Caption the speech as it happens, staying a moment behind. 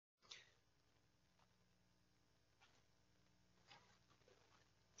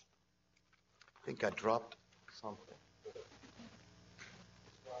think I dropped something.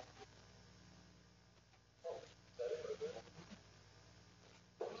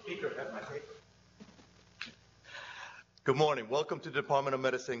 Good morning. Welcome to the Department of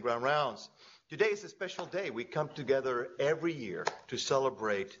Medicine Grand Rounds. Today is a special day. We come together every year to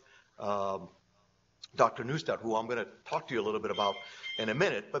celebrate Dr. Neustadt, who I'm going to talk to you a little bit about in a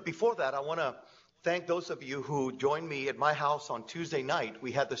minute. But before that, I want to thank those of you who joined me at my house on Tuesday night.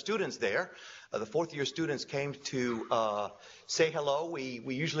 We had the students there. The fourth-year students came to say hello.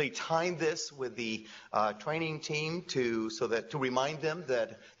 We usually time this with the training team to remind them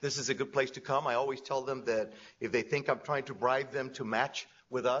that this is a good place to come. I always tell them that if they think I'm trying to bribe them to match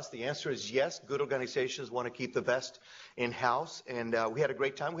with us, the answer is yes. Good organizations want to keep the best in-house, and we had a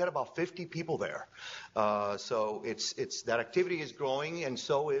great time. We had about 50 people there. So it's that activity is growing, and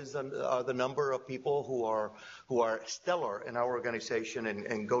so is the number of people who are stellar in our organization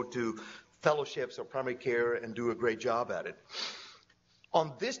and go to fellowships or primary care and do a great job at it.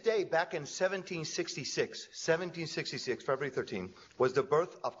 On this day, back in 1766, February 13, was the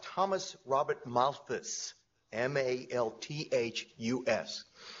birth of Thomas Robert Malthus, M-A-L-T-H-U-S.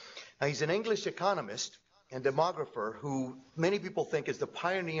 Now, he's an English economist and demographer who many people think is the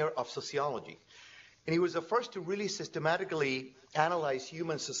pioneer of sociology. And he was the first to really systematically analyze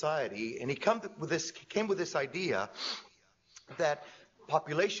human society, and he came with this idea that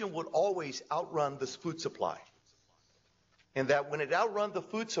population would always outrun this food supply. And that when it outrun the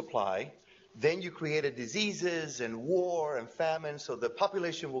food supply, then you created diseases and war and famine, so the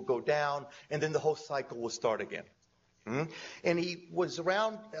population will go down, and then the whole cycle will start again. And he was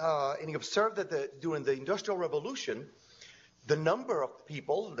around, and he observed that during the Industrial Revolution, the number of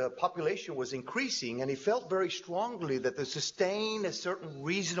people, the population was increasing, and he felt very strongly that to sustain a certain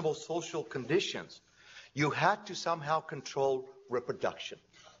reasonable social conditions, you had to somehow control reproduction.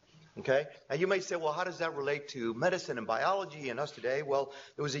 Okay? Now you may say, well, how does that relate to medicine and biology and us today? Well,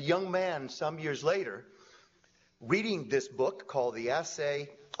 there was a young man some years later reading this book called The Essay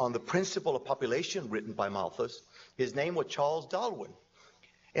on the Principle of Population, written by Malthus. His name was Charles Darwin.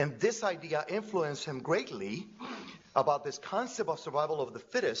 And this idea influenced him greatly about this concept of survival of the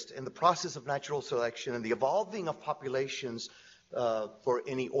fittest and the process of natural selection and the evolving of populations for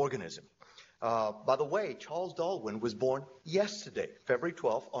any organism. By the way, Charles Darwin was born yesterday, February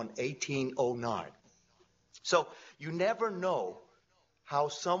 12th, on 1809. So you never know how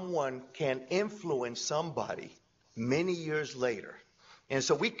someone can influence somebody many years later. And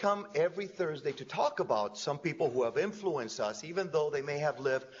so we come every Thursday to talk about some people who have influenced us, even though they may have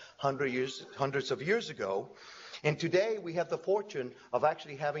lived hundreds of years ago. And today we have the fortune of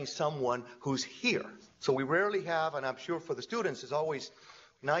actually having someone who's here. So we rarely have, and I'm sure for the students, it's always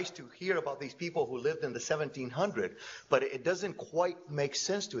nice to hear about these people who lived in the 1700s, but it doesn't quite make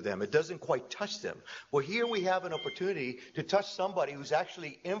sense to them. It doesn't quite touch them. Well, here we have an opportunity to touch somebody who's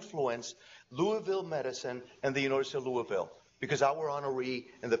actually influenced Louisville medicine and the University of Louisville, because our honoree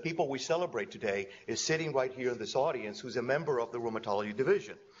and the people we celebrate today is sitting right here in this audience, who's a member of the Rheumatology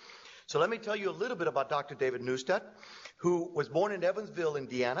Division. So let me tell you a little bit about Dr. David Neustadt, who was born in Evansville,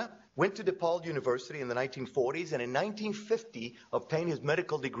 Indiana, went to DePaul University in the 1940s, and in 1950 obtained his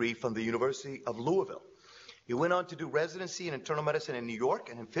medical degree from the University of Louisville. He went on to do residency in internal medicine in New York,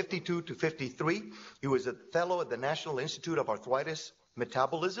 and in 52 to 53, he was a fellow at the National Institute of Arthritis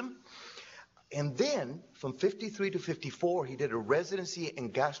Metabolism. And then, from 53 to 54, he did a residency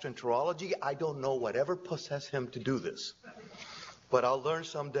in gastroenterology. I don't know whatever possessed him to do this, but I'll learn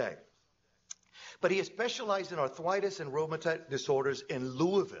someday. But he has specialized in arthritis and rheumatoid disorders in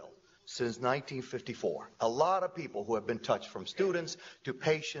Louisville since 1954. A lot of people who have been touched, from students to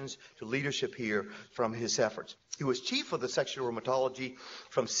patients to leadership here, from his efforts. He was chief of the section of rheumatology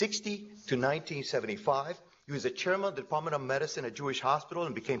from 60 to 1975. He was the chairman of the Department of Medicine at Jewish Hospital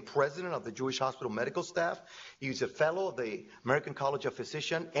and became president of the Jewish Hospital medical staff. He was a fellow of the American College of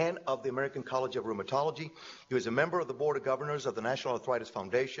Physicians and of the American College of Rheumatology. He was a member of the Board of Governors of the National Arthritis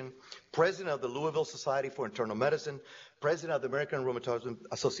Foundation, president of the Louisville Society for Internal Medicine, president of the American Rheumatology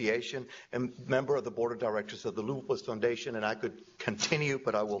Association, and member of the Board of Directors of the Lupus Foundation. And I could continue,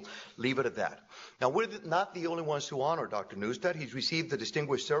 but I will leave it at that. Now, we're not the only ones who honor Dr. Neustadt. He's received the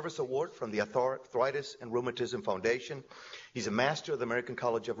Distinguished Service Award from the Arthritis and Rheumatism Foundation. He's a master of the American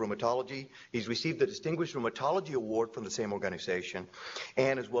College of Rheumatology. He's received the Distinguished Rheumatology Award from the same organization,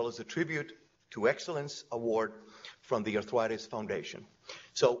 and as well as the Tribute to Excellence Award from the Arthritis Foundation.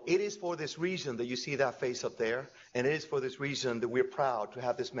 So it is for this reason that you see that face up there, and it is for this reason that we're proud to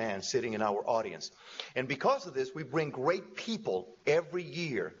have this man sitting in our audience. And because of this, we bring great people every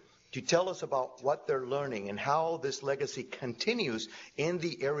year to tell us about what they're learning and how this legacy continues in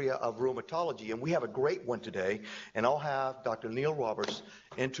the area of rheumatology. And we have a great one today, and I'll have Dr. Neil Roberts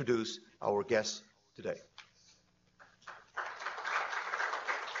introduce our guests today.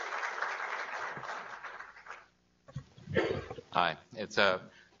 Hi, it's a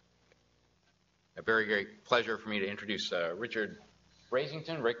very great pleasure for me to introduce Rick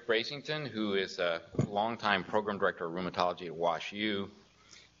Brasington, who is a longtime program director of rheumatology at WashU.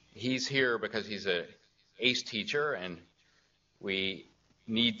 He's here because he's an ACE teacher, and we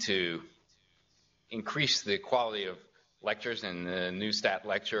need to increase the quality of lectures. And the Neustadt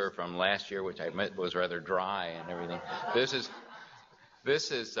lecture from last year, which I admit was rather dry and everything.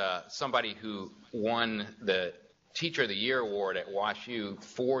 This is somebody who won the Teacher of the Year award at WashU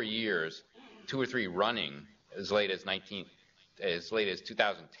 4 years, 2 or 3 running, as late as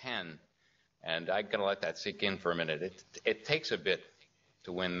 2010, and I gotta let that sink in for a minute. It takes a bit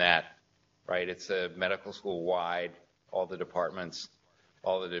to win that, right? It's a medical school wide, all the departments,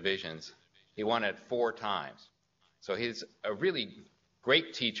 all the divisions. He won it 4 times, so he's a really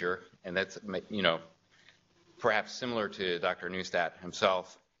great teacher, and that's, you know, perhaps similar to Dr. Neustadt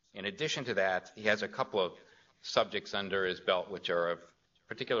himself. In addition to that, he has a couple of subjects under his belt which are of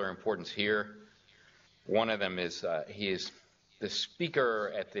particular importance here. One of them is he is the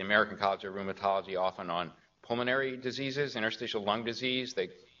speaker at the American College of Rheumatology, often on pulmonary diseases, interstitial lung disease that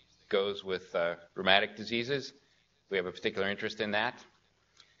goes with rheumatic diseases. We have a particular interest in that.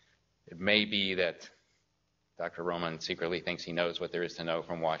 It may be that Dr. Roman secretly thinks he knows what there is to know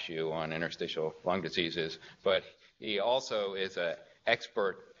from WashU on interstitial lung diseases, but he also is an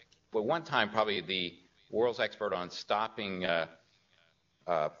expert, but one time probably the world's expert on stopping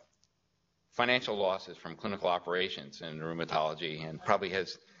financial losses from clinical operations in rheumatology, and probably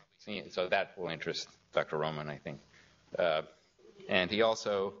has seen it, so that will interest Dr. Roman, I think. And he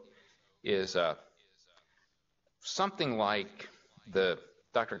also is something like the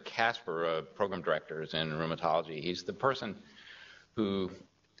Dr. Casper of program directors in rheumatology. He's the person who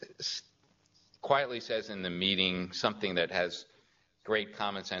quietly says in the meeting something that has great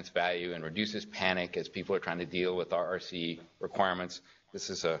common sense value and reduces panic as people are trying to deal with RRC requirements.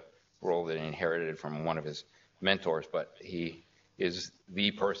 This is a role that he inherited from one of his mentors, but he is the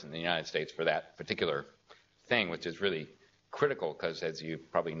person in the United States for that particular thing, which is really critical because, as you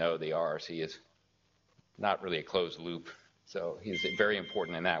probably know, the RRC is not really a closed loop. So he's very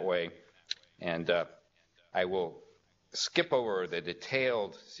important in that way. And I will skip over the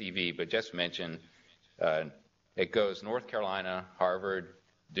detailed CV, but just mention it goes North Carolina, Harvard,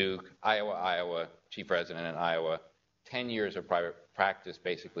 Duke, Iowa, chief resident in Iowa, 10 years of private practice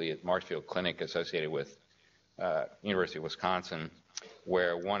basically at Marshfield Clinic associated with University of Wisconsin,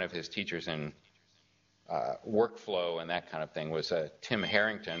 where one of his teachers in workflow and that kind of thing was Tim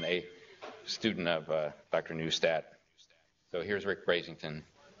Harrington, a student of Dr. Neustadt. So here's Rick Brasington.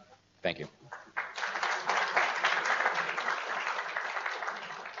 Thank you.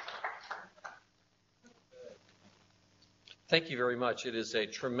 Thank you very much. It is a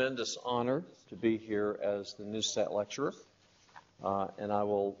tremendous honor to be here as the Neustadt lecturer, and I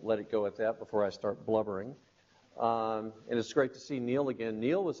will let it go at that before I start blubbering. And it's great to see Neil again.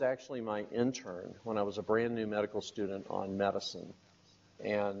 Neil was actually my intern when I was a brand new medical student on medicine.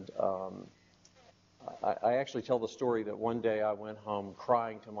 And I actually tell the story that one day I went home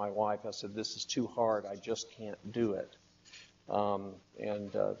crying to my wife. I said, "This is too hard. I just can't do it."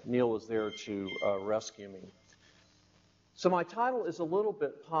 And Neil was there to rescue me. So my title is a little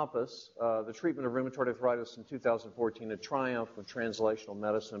bit pompous, The Treatment of Rheumatoid Arthritis in 2014, a triumph of translational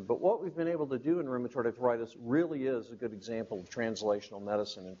medicine. But what we've been able to do in rheumatoid arthritis really is a good example of translational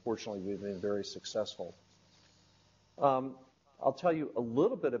medicine, and fortunately we've been very successful. I'll tell you a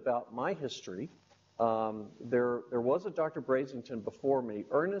little bit about my history. There was a Dr. Brasington before me.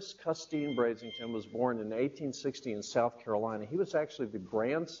 Ernest Custine Brasington was born in 1860 in South Carolina. He was actually the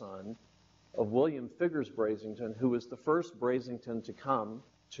grandson of William Figures Brasington, who was the first Brasington to come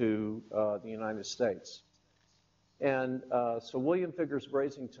to the United States. And so William Figures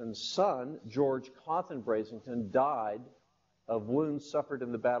Brasington's son, George Cawthon Brasington, died of wounds suffered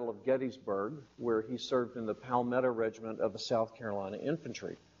in the Battle of Gettysburg, where he served in the Palmetto Regiment of the South Carolina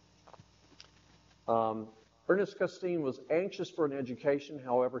Infantry. Ernest Custine was anxious for an education.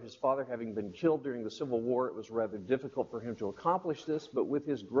 However, his father having been killed during the Civil War, it was rather difficult for him to accomplish this, but with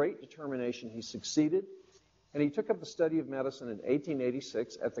his great determination, he succeeded, and he took up the study of medicine in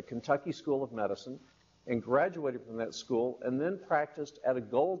 1886 at the Kentucky School of Medicine and graduated from that school and then practiced at a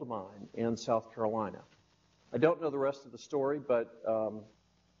gold mine in South Carolina. I don't know the rest of the story, but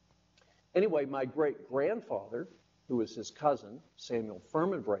anyway, my great-grandfather, who was his cousin, Samuel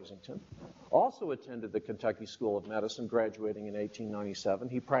Furman Brasington, also attended the Kentucky School of Medicine, graduating in 1897.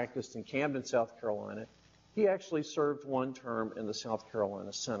 He practiced in Camden, South Carolina. He actually served one term in the South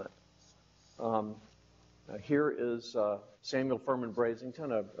Carolina Senate. Here is Samuel Furman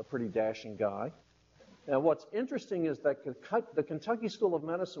Brasington, a pretty dashing guy. Now, what's interesting is that the Kentucky School of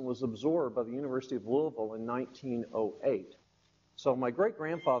Medicine was absorbed by the University of Louisville in 1908. So my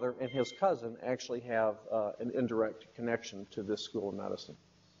great-grandfather and his cousin actually have an indirect connection to this School of Medicine.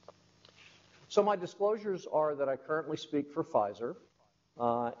 So my disclosures are that I currently speak for Pfizer,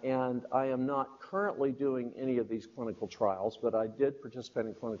 and I am not currently doing any of these clinical trials, but I did participate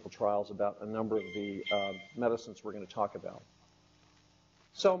in clinical trials about a number of the medicines we're going to talk about.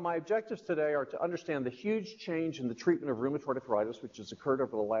 So my objectives today are to understand the huge change in the treatment of rheumatoid arthritis, which has occurred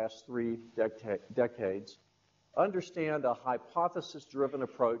over the last 3 decades, understand a hypothesis-driven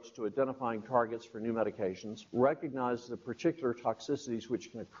approach to identifying targets for new medications, recognize the particular toxicities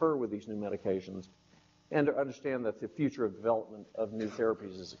which can occur with these new medications, and to understand that the future of development of new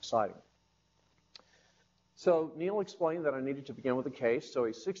therapies is exciting. So Neil explained that I needed to begin with a case. So a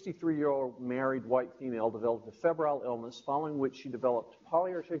 63-year-old married white female developed a febrile illness, following which she developed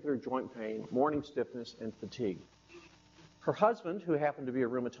polyarticular joint pain, morning stiffness, and fatigue. Her husband, who happened to be a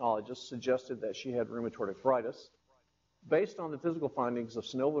rheumatologist, suggested that she had rheumatoid arthritis based on the physical findings of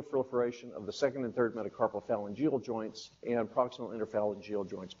synovial proliferation of the second and third metacarpal phalangeal joints and proximal interphalangeal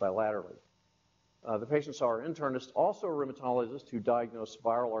joints bilaterally. The patient saw her internist, also a rheumatologist, who diagnosed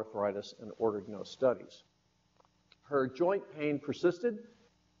viral arthritis and ordered no studies. Her joint pain persisted,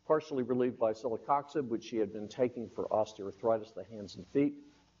 partially relieved by celecoxib, which she had been taking for osteoarthritis of the hands and feet.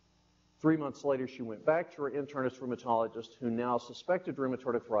 3 months later, she went back to her internist rheumatologist, who now suspected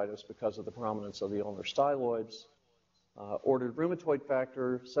rheumatoid arthritis because of the prominence of the ulnar styloids, ordered rheumatoid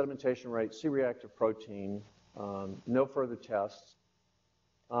factor, sedimentation rate, C-reactive protein, no further tests,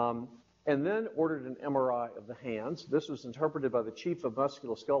 and then ordered an MRI of the hands. This was interpreted by the chief of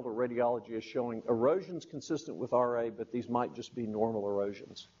musculoskeletal radiology as showing erosions consistent with RA, but these might just be normal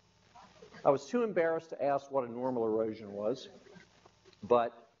erosions. I was too embarrassed to ask what a normal erosion was,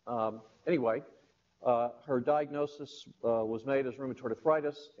 but anyway, her diagnosis was made as rheumatoid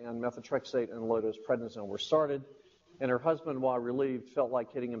arthritis, and methotrexate and low-dose prednisone were started, and her husband, while relieved, felt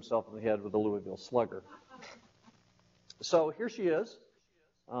like hitting himself in the head with a Louisville slugger. So here she is.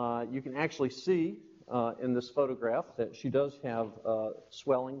 You can actually see in this photograph that she does have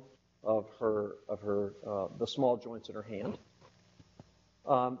swelling of the small joints in her hand.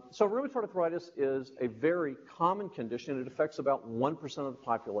 So rheumatoid arthritis is a very common condition. It affects about 1% of the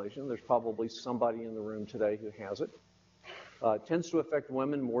population. There's probably somebody in the room today who has it. It tends to affect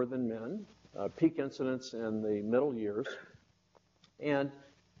women more than men. Peak incidence in the middle years, and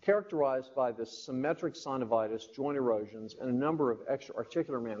characterized by this symmetric synovitis, joint erosions, and a number of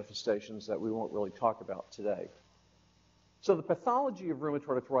extra-articular manifestations that we won't really talk about today. So the pathology of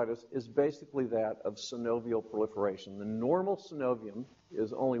rheumatoid arthritis is basically that of synovial proliferation. The normal synovium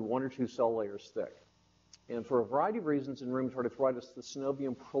is only 1 or 2 cell layers thick. And for a variety of reasons in rheumatoid arthritis, the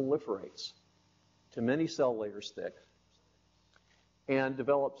synovium proliferates to many cell layers thick and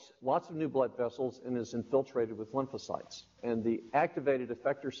develops lots of new blood vessels and is infiltrated with lymphocytes. And the activated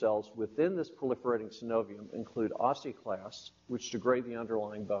effector cells within this proliferating synovium include osteoclasts, which degrade the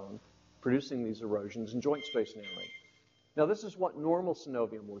underlying bone, producing these erosions and joint space narrowing. Now, this is what normal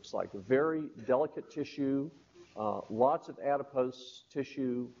synovium looks like, a very delicate tissue, lots of adipose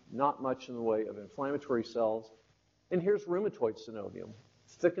tissue, not much in the way of inflammatory cells. And here's rheumatoid synovium,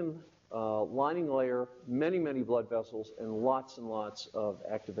 thickened lining layer, many, many blood vessels, and lots of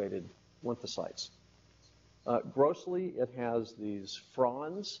activated lymphocytes. Grossly, it has these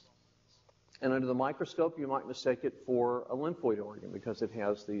fronds, and under the microscope, you might mistake it for a lymphoid organ because it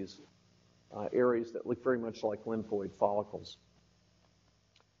has these areas that look very much like lymphoid follicles.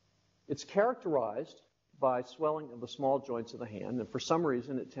 It's characterized by swelling of the small joints of the hand, and for some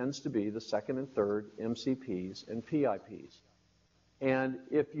reason, it tends to be the second and third MCPs and PIPs. And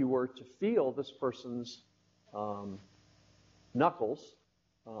if you were to feel this person's knuckles,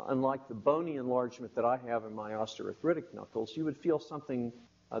 unlike the bony enlargement that I have in my osteoarthritic knuckles, you would feel something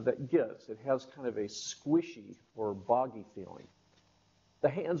that gives. It has kind of a squishy or boggy feeling. The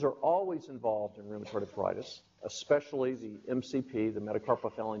hands are always involved in rheumatoid arthritis, especially the MCP, the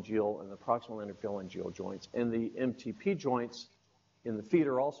metacarpal phalangeal, and the proximal interphalangeal joints. And the MTP joints in the feet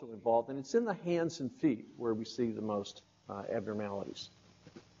are also involved, and it's in the hands and feet where we see the most abnormalities.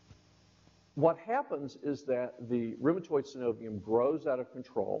 What happens is that the rheumatoid synovium grows out of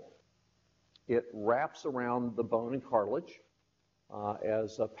control. It wraps around the bone and cartilage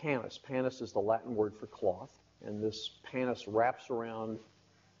as a pannus. Pannus is the Latin word for cloth. and this pannus wraps around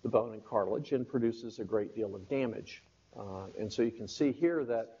the bone and cartilage and produces a great deal of damage. And so you can see here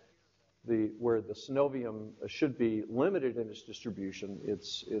that where the synovium should be limited in its distribution,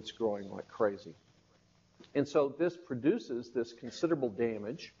 it's growing like crazy. And so this produces this considerable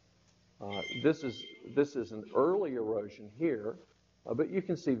damage. This is an early erosion here, but you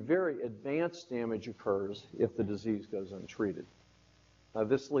can see very advanced damage occurs if the disease goes untreated.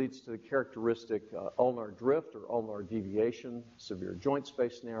 This leads to the characteristic ulnar drift or ulnar deviation, severe joint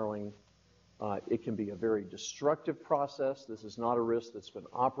space narrowing. It can be a very destructive process. This is not a wrist that's been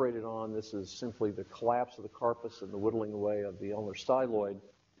operated on. This is simply the collapse of the carpus and the whittling away of the ulnar styloid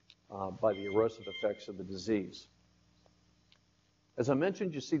by the erosive effects of the disease. As I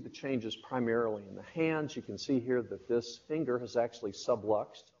mentioned, you see the changes primarily in the hands. You can see here that this finger has actually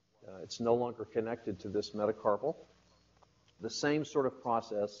subluxed. It's no longer connected to this metacarpal. The same sort of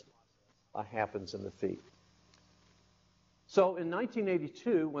process happens in the feet. So in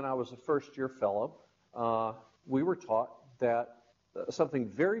 1982, when I was a first-year fellow, we were taught that something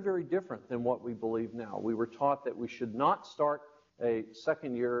very, very different than what we believe now. We were taught that we should not start a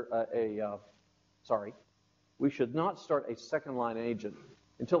second-line agent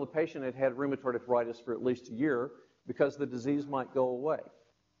until the patient had had rheumatoid arthritis for at least a year because the disease might go away.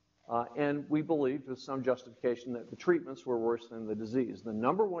 And we believed with some justification that the treatments were worse than the disease. The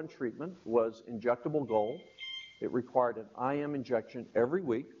number one treatment was injectable gold. It required an IM injection every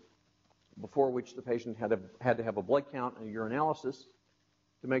week, before which the patient had to have a blood count and a urinalysis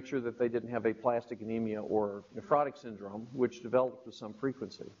to make sure that they didn't have aplastic anemia or nephrotic syndrome, which developed with some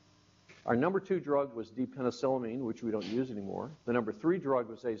frequency. Our number two drug was D-penicillamine, which we don't use anymore. The number three drug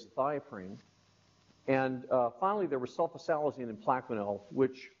was azathioprine. And finally, there was sulfasalazine and Plaquenil,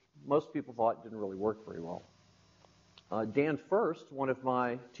 which most people thought didn't really work very well. Dan First, one of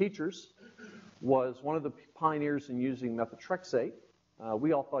my teachers, was one of the pioneers in using methotrexate.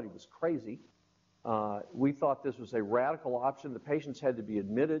 We all thought he was crazy. We thought this was a radical option. The patients had to be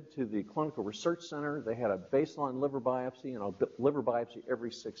admitted to the clinical research center. They had a baseline liver biopsy and a liver biopsy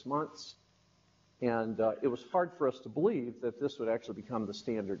every 6 months. And it was hard for us to believe that this would actually become the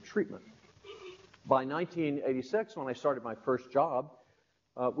standard treatment. By 1986, when I started my first job,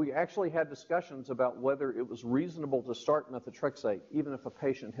 we actually had discussions about whether it was reasonable to start methotrexate even if a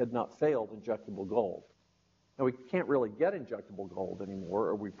patient had not failed injectable gold. Now, we can't really get injectable gold anymore,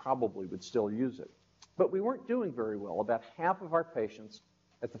 or we probably would still use it. But we weren't doing very well. About half of our patients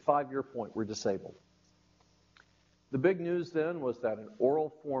at the 5-year point were disabled. The big news then was that an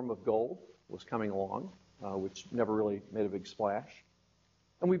oral form of gold was coming along, which never really made a big splash.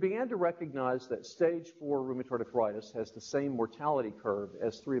 And we began to recognize that stage 4 rheumatoid arthritis has the same mortality curve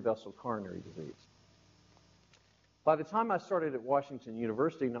as 3-vessel coronary disease. By the time I started at Washington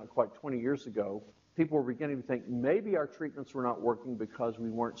University, not quite 20 years ago, people were beginning to think maybe our treatments were not working because we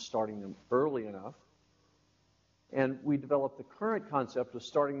weren't starting them early enough. And we developed the current concept of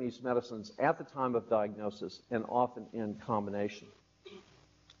starting these medicines at the time of diagnosis and often in combination.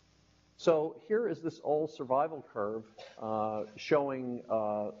 So here is this old survival curve showing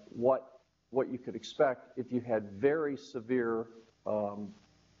what you could expect if you had very severe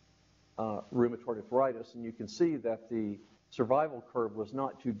rheumatoid arthritis. And you can see that the survival curve was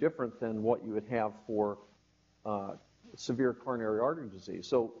not too different than what you would have for severe coronary artery disease.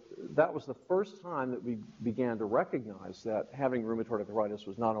 So that was the first time that we began to recognize that having rheumatoid arthritis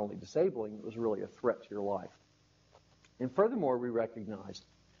was not only disabling, it was really a threat to your life. And furthermore, we recognized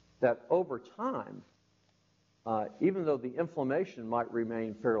that over time, even though the inflammation might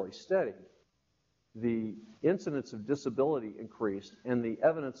remain fairly steady, the incidence of disability increased and the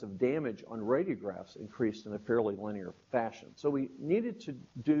evidence of damage on radiographs increased in a fairly linear fashion. So we needed to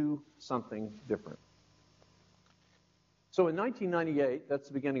do something different. So in 1998, that's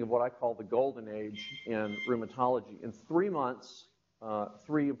the beginning of what I call the golden age in rheumatology. In 3 months,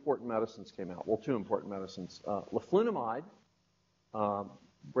 3 important medicines came out. Well, 2 important medicines. Leflunomide,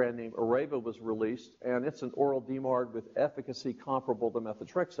 brand name Areva, was released, and it's an oral DMARD with efficacy comparable to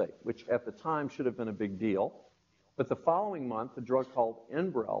methotrexate, which at the time should have been a big deal. But the following month, a drug called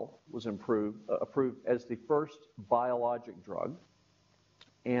Enbrel was approved as the first biologic drug.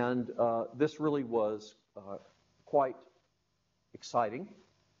 And this really was quite exciting.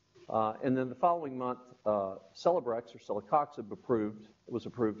 And then the following month, Celebrex or Celecoxib was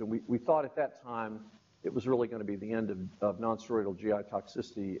approved, and we thought at that time it was really going to be the end of nonsteroidal GI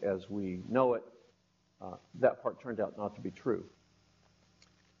toxicity as we know it. That part turned out not to be true.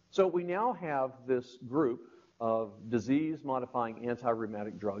 So we now have this group of disease-modifying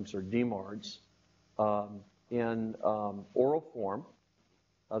anti-rheumatic drugs, or DMARDs, in oral form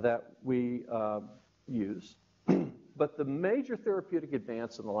that we use. But the major therapeutic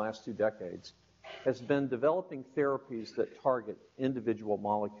advance in the last 2 decades has been developing therapies that target individual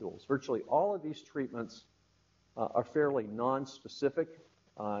molecules. Virtually all of these treatments are fairly nonspecific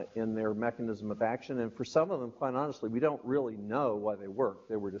in their mechanism of action, and for some of them, quite honestly, we don't really know why they work.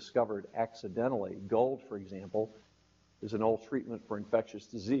 They were discovered accidentally. Gold, for example, is an old treatment for infectious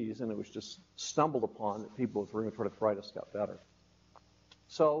disease, and it was just stumbled upon that people with rheumatoid arthritis got better.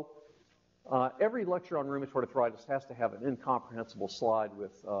 So every lecture on rheumatoid arthritis has to have an incomprehensible slide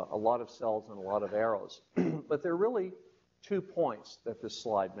with a lot of cells and a lot of arrows. But there are really 2 points that this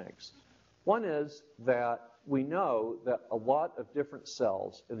slide makes. One is that we know that a lot of different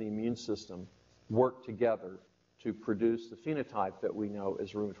cells in the immune system work together to produce the phenotype that we know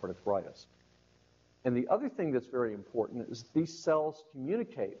as rheumatoid arthritis. And the other thing that's very important is these cells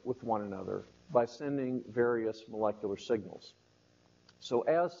communicate with one another by sending various molecular signals. So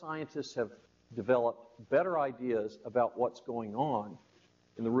as scientists have developed better ideas about what's going on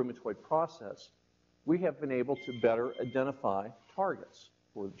in the rheumatoid process, we have been able to better identify targets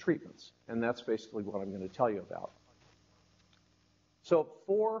for the treatments. And that's basically what I'm going to tell you about. So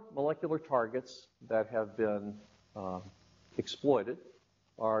 4 molecular targets that have been exploited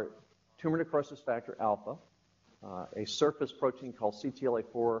are tumor necrosis factor alpha, a surface protein called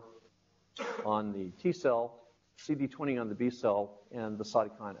CTLA4 on the T cell, CD20 on the B cell, and the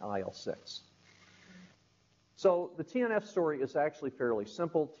cytokine IL-6. So the TNF story is actually fairly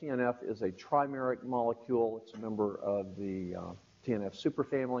simple. TNF is a trimeric molecule. It's a member of the TNF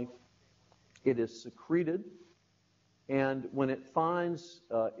superfamily. It is secreted, and when it finds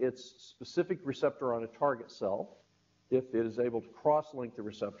its specific receptor on a target cell, if it is able to cross-link the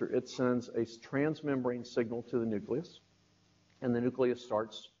receptor, it sends a transmembrane signal to the nucleus, and the nucleus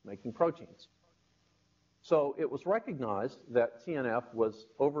starts making proteins. So it was recognized that TNF was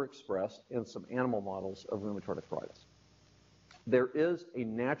overexpressed in some animal models of rheumatoid arthritis. There is a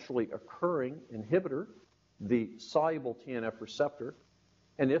naturally occurring inhibitor, the soluble TNF receptor,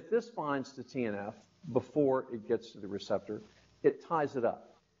 and if this binds to TNF before it gets to the receptor, it ties it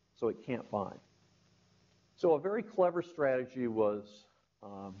up so it can't bind. So a very clever strategy was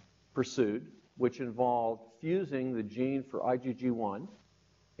pursued, which involved fusing the gene for IgG1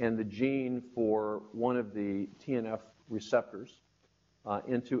 and the gene for one of the TNF receptors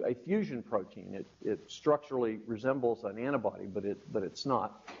into a fusion protein. It structurally resembles an antibody, but it's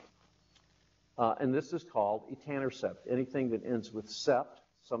not. And this is called etanercept. Anything that ends with sept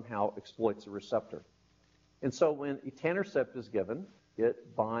somehow exploits a receptor. And so when etanercept is given,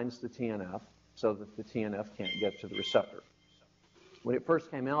 it binds the TNF so that the TNF can't get to the receptor. When it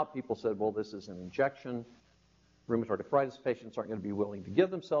first came out, people said, well, this is an injection. Rheumatoid arthritis patients aren't going to be willing to give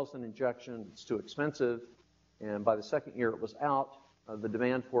themselves an injection. It's too expensive. And by the second year it was out, the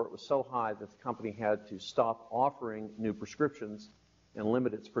demand for it was so high that the company had to stop offering new prescriptions and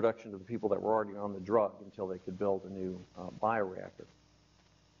limit its production to the people that were already on the drug until they could build a new bioreactor.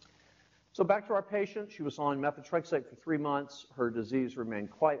 So back to our patient. She was on methotrexate for 3 months. Her disease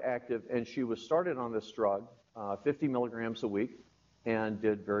remained quite active, and she was started on this drug, 50 milligrams a week, and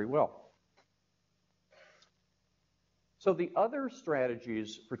did very well. So the other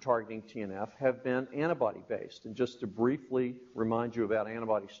strategies for targeting TNF have been antibody-based. And just to briefly remind you about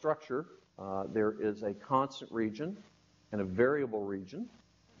antibody structure, there is a constant region and a variable region.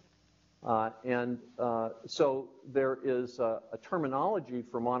 So there is a terminology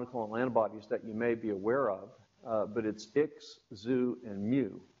for monoclonal antibodies that you may be aware of, but it's Ix, Zu, and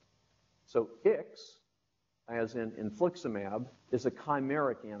Mu. So Ix, as in infliximab, is a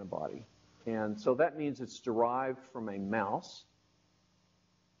chimeric antibody. And so that means it's derived from a mouse,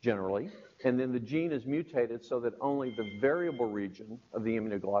 generally, and then the gene is mutated so that only the variable region of the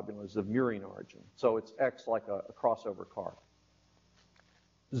immunoglobulin is of murine origin. So it's X like a crossover car.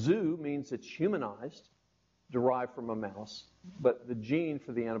 Zu means it's humanized, derived from a mouse, but the gene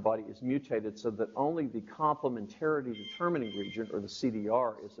for the antibody is mutated so that only the complementarity determining region, or the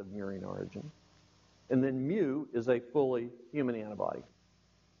CDR, is of murine origin. And then Mu is a fully human antibody.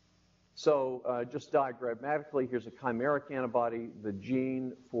 So just diagrammatically, here's a chimeric antibody. The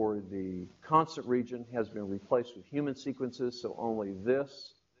gene for the constant region has been replaced with human sequences, so only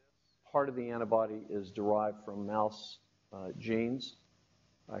this part of the antibody is derived from mouse genes.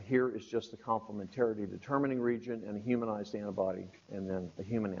 Here is just the complementarity determining region and a humanized antibody, and then a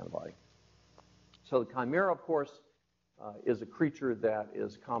human antibody. So the chimera, of course, is a creature that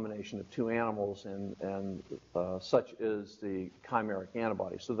is a combination of 2 animals, and such is the chimeric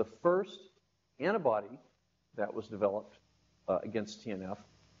antibody. So the first antibody that was developed against TNF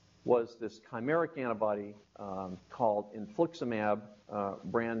was this chimeric antibody called infliximab,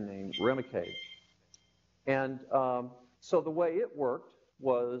 brand name Rheumatoid. And so the way it worked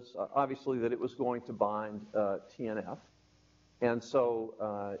was obviously that it was going to bind TNF. And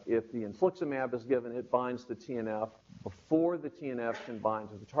so if the infliximab is given, it binds the TNF before the TNF can bind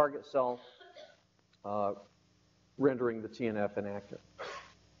to the target cell, rendering the TNF inactive.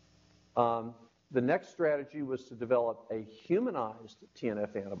 The next strategy was to develop a humanized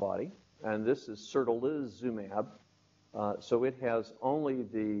TNF antibody, and this is certolizumab. So it has only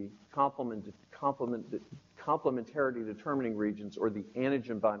the complementarity determining regions, or the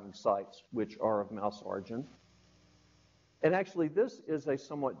antigen binding sites, which are of mouse origin. And actually, this is a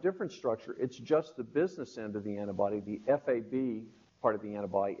somewhat different structure. It's just the business end of the antibody, the FAB part of the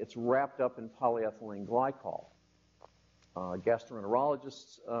antibody. It's wrapped up in polyethylene glycol.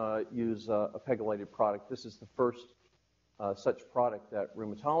 Gastroenterologists use a pegylated product. This is the first such product that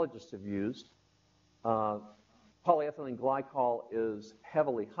rheumatologists have used. Polyethylene glycol is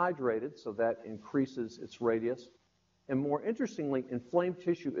heavily hydrated, so that increases its radius. And more interestingly, inflamed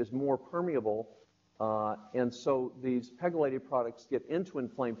tissue is more permeable, and so these pegylated products get into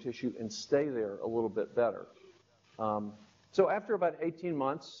inflamed tissue and stay there a little bit better. So after about 18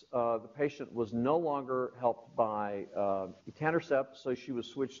 months, the patient was no longer helped by etanercept, so she was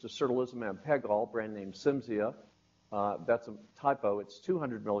switched to certolizumab pegol, brand name Cimzia. That's a typo. It's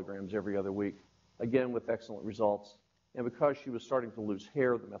 200 milligrams every other week, again with excellent results. And because she was starting to lose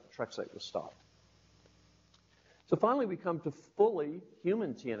hair, the methotrexate was stopped. So finally, we come to fully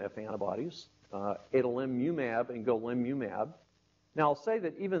human TNF antibodies, adalimumab and golimumab. Now, I'll say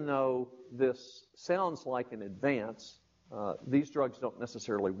that even though this sounds like an advance, these drugs don't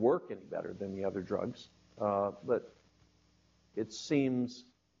necessarily work any better than the other drugs, but it seems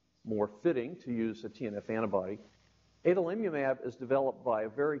more fitting to use a TNF antibody. Adalimumab is developed by a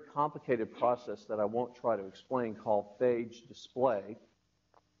very complicated process that I won't try to explain called phage display,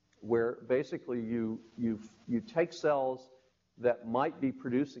 where basically you take cells that might be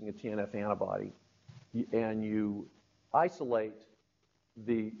producing a TNF antibody and you isolate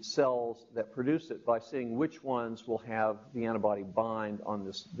the cells that produce it by seeing which ones will have the antibody bind on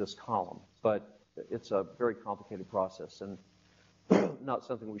this column. But it's a very complicated process and not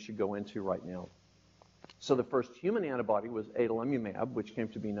something we should go into right now. So the first human antibody was adalimumab, which came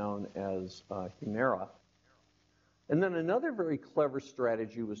to be known as Humira. And then another very clever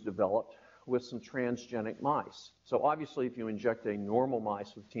strategy was developed with some transgenic mice. So obviously, if you inject a normal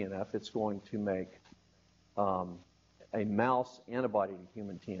mice with TNF, it's going to make a mouse antibody to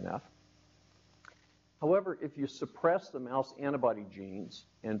human TNF. However, if you suppress the mouse antibody genes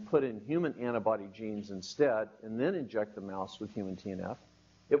and put in human antibody genes instead, and then inject the mouse with human TNF,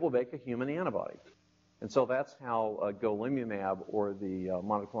 it will make a human antibody. And so that's how golimumab, or the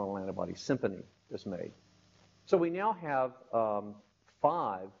monoclonal antibody Simponi, is made. So we now have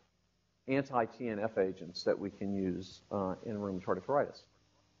 5 anti-TNF agents that we can use in rheumatoid arthritis.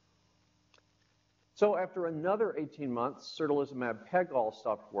 So after another 18 months, certolizumab pegol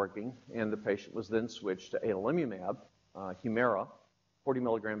stopped working, and the patient was then switched to adalimumab, Humira, 40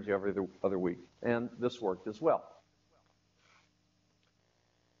 milligrams every other week, and this worked as well.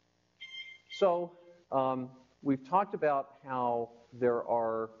 So we've talked about how there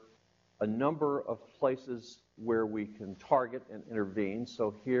are a number of places where we can target and intervene.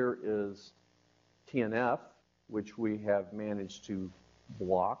 So here is TNF, which we have managed to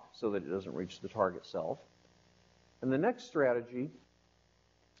block so that it doesn't reach the target cell. And the next strategy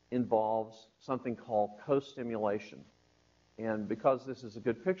involves something called co-stimulation. And because this is a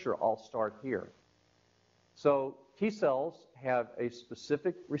good picture, I'll start here. So T cells have a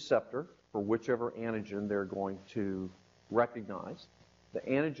specific receptor for whichever antigen they're going to recognize. The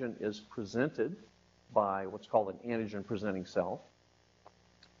antigen is presented by what's called an antigen-presenting cell.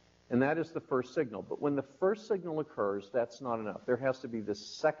 And that is the first signal. But when the first signal occurs, that's not enough. There has to be this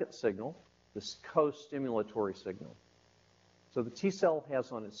second signal, this co-stimulatory signal. So the T cell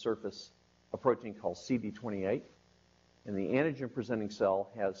has on its surface a protein called CD28, and the antigen-presenting cell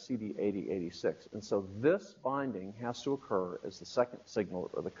has CD8086. And so this binding has to occur as the second signal,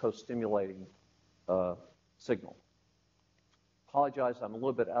 or the co-stimulating signal. Apologize, I'm a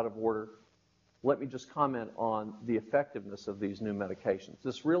little bit out of order. Let me just comment on the effectiveness of these new medications.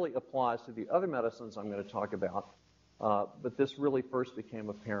 This really applies to the other medicines I'm going to talk about, but this really first became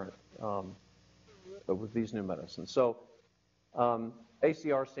apparent with these new medicines. So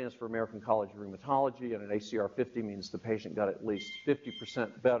ACR stands for American College of Rheumatology, and an ACR 50 means the patient got at least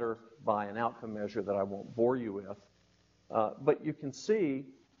 50% better by an outcome measure that I won't bore you with. But you can see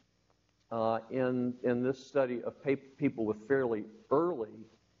in this study of people with fairly early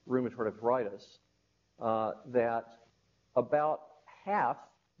rheumatoid arthritis that about half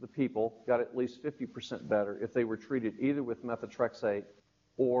the people got at least 50% better if they were treated either with methotrexate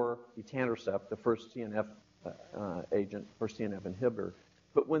or etanercept, the first TNF agent, first TNF inhibitor.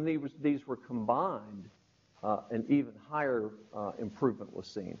 But when these were combined, an even higher improvement was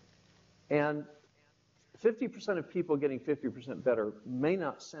seen. And 50% of people getting 50% better may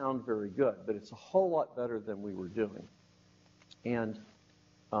not sound very good, but it's a whole lot better than we were doing. And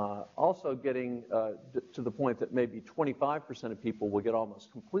also getting to the point that maybe 25% of people will get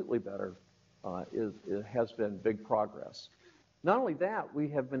almost completely better has been big progress. Not only that, we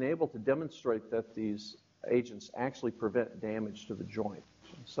have been able to demonstrate that these agents actually prevent damage to the joint.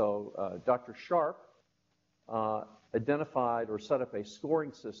 So Dr. Sharp identified or set up a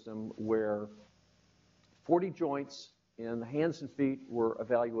scoring system where 40 joints in the hands and feet were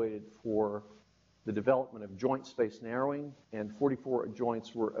evaluated for the development of joint space narrowing, and 44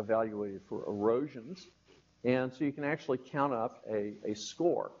 joints were evaluated for erosions. And so you can actually count up a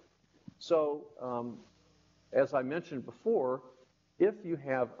score. So as I mentioned before, if you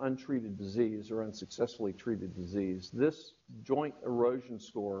have untreated disease or unsuccessfully treated disease, this joint erosion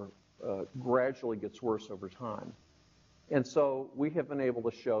score gradually gets worse over time. And so we have been able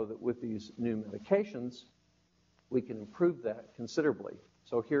to show that with these new medications, we can improve that considerably.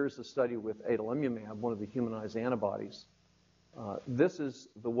 So here's the study with adalimumab, one of the humanized antibodies. This is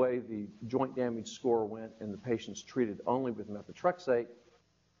the way the joint damage score went in the patients treated only with methotrexate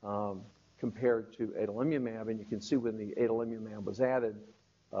compared to adalimumab. And you can see when the adalimumab was added,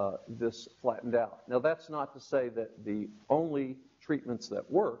 this flattened out. Now, that's not to say that the only treatments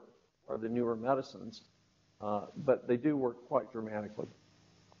that work are the newer medicines, but they do work quite dramatically.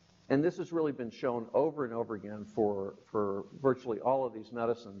 And this has really been shown over and over again for virtually all of these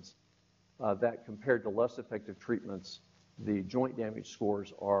medicines that compared to less effective treatments, the joint damage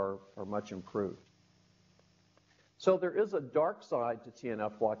scores are much improved. So there is a dark side to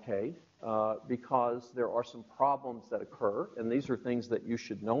TNF blockade because there are some problems that occur, and these are things that you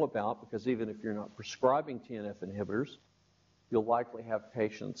should know about because even if you're not prescribing TNF inhibitors, you'll likely have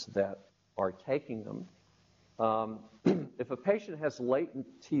patients that are taking them. If a patient has latent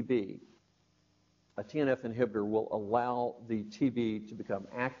TB, a TNF inhibitor will allow the TB to become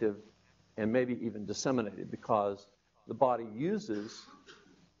active and maybe even disseminated because the body uses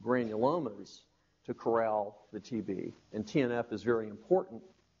granulomas to corral the TB, and TNF is very important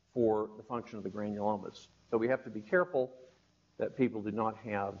for the function of the granulomas. So we have to be careful that people do not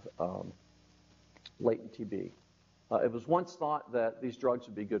have latent TB. It was once thought that these drugs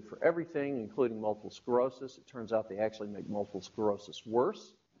would be good for everything, including multiple sclerosis. It turns out they actually make multiple sclerosis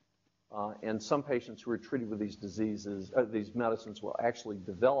worse. And some patients who are treated with these diseases, these medicines will actually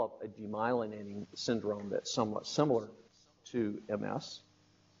develop a demyelinating syndrome that's somewhat similar to MS.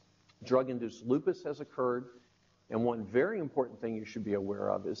 Drug-induced lupus has occurred. And one very important thing you should be aware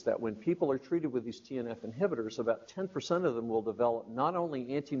of is that when people are treated with these TNF inhibitors, about 10% of them will develop not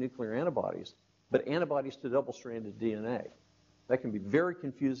only anti-nuclear antibodies, but antibodies to double-stranded DNA. That can be very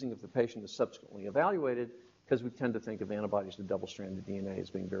confusing if the patient is subsequently evaluated because we tend to think of antibodies to double-stranded DNA as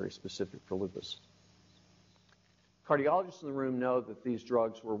being very specific for lupus. Cardiologists in the room know that these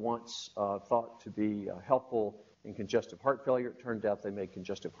drugs were once thought to be helpful in congestive heart failure. It turned out they make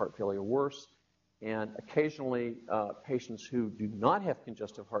congestive heart failure worse. And occasionally, patients who do not have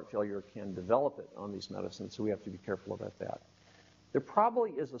congestive heart failure can develop it on these medicines, so we have to be careful about that. There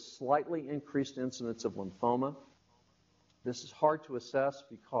probably is a slightly increased incidence of lymphoma. This is hard to assess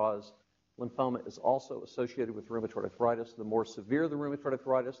because lymphoma is also associated with rheumatoid arthritis. The more severe the rheumatoid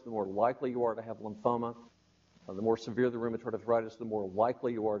arthritis, the more likely you are to have lymphoma. The more severe the rheumatoid arthritis, the more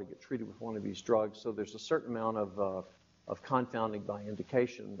likely you are to get treated with one of these drugs. So there's a certain amount of confounding by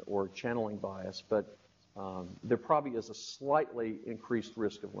indication or channeling bias, but there probably is a slightly increased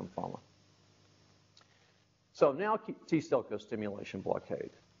risk of lymphoma. So now T-cell co-stimulation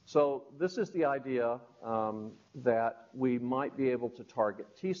blockade. So this is the idea that we might be able to target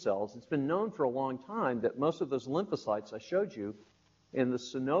T-cells. It's been known for a long time that most of those lymphocytes I showed you in the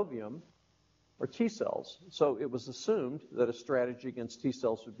synovium are T-cells. So it was assumed that a strategy against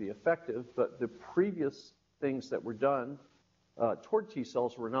T-cells would be effective, but the previous things that were done toward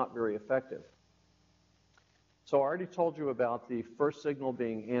T-cells were not very effective. So I already told you about the first signal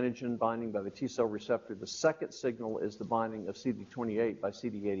being antigen binding by the T-cell receptor. The second signal is the binding of CD28 by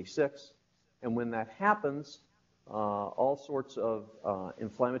CD86. And when that happens, all sorts of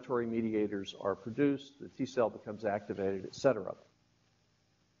inflammatory mediators are produced, the T-cell becomes activated, etc.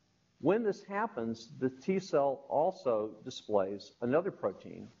 When this happens, the T-cell also displays another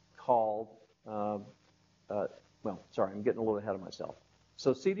protein called, I'm getting a little ahead of myself.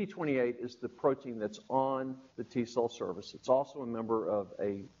 So CD28 is the protein that's on the T cell surface. It's also a member of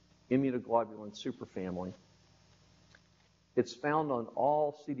a immunoglobulin superfamily. It's found on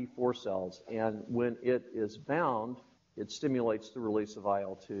all CD4 cells, and when it is bound, it stimulates the release of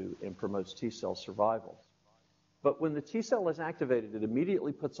IL-2 and promotes T cell survival. But when the T cell is activated, it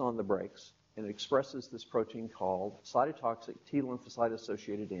immediately puts on the brakes and expresses this protein called cytotoxic T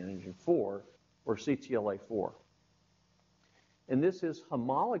lymphocyte-associated antigen 4, or CTLA4. And this is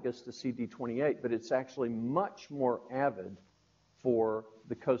homologous to CD28, but it's actually much more avid for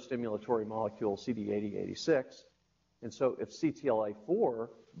the co-stimulatory molecule CD8086. And so if CTLA4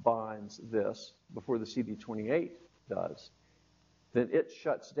 binds this before the CD28 does, then it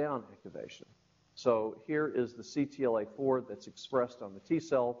shuts down activation. So here is the CTLA4 that's expressed on the T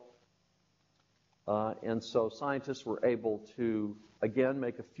cell. And so scientists were able to, again,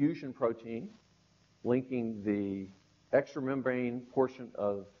 make a fusion protein linking the extramembrane portion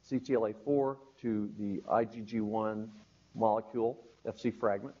of CTLA4 to the IgG1 molecule, Fc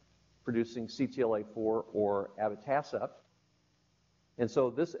fragment, producing CTLA4 or abatacept. And so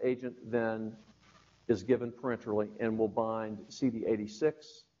this agent then is given parenterally and will bind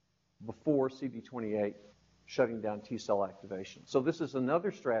CD86 before CD28, shutting down T cell activation. So this is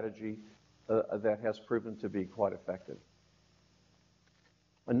another strategy that has proven to be quite effective.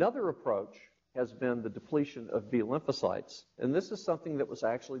 Another approach has been the depletion of B lymphocytes, and this is something that was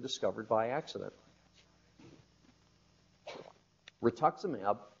actually discovered by accident.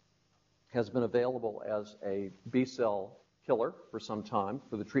 Rituximab has been available as a B cell killer for some time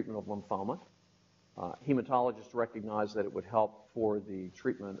for the treatment of lymphoma. Hematologists recognized that it would help for the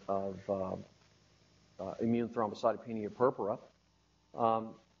treatment of immune thrombocytopenia purpura.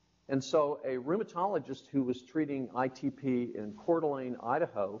 And so a rheumatologist who was treating ITP in Coeur d'Alene,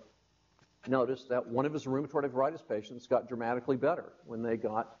 Idaho, noticed that one of his rheumatoid arthritis patients got dramatically better when they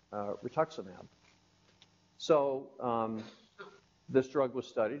got rituximab. So this drug was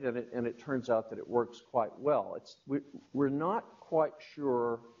studied, and it turns out that it works quite well. We're not quite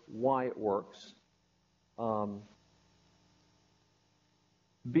sure why it works.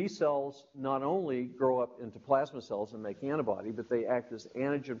 B cells not only grow up into plasma cells and make antibody, but they act as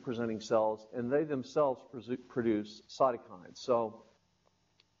antigen-presenting cells, and they themselves produce cytokines. So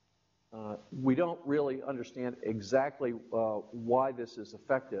we don't really understand exactly why this is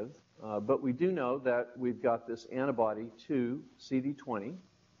effective, but we do know that we've got this antibody to CD20.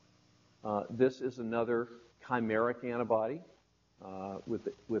 This is another chimeric antibody with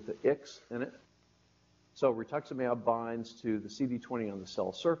the X in it. So rituximab binds to the CD20 on the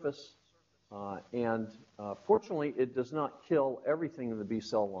cell surface, and fortunately it does not kill everything in the B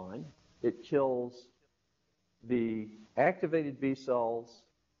cell line. It kills the activated B cells,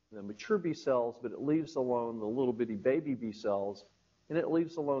 the mature B cells, but it leaves alone the little bitty baby B cells, and it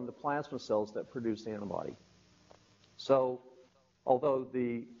leaves alone the plasma cells that produce antibody. So although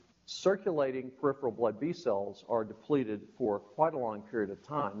the circulating peripheral blood B cells are depleted for quite a long period of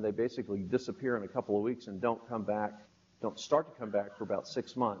time, they basically disappear in a couple of weeks and don't start to come back for about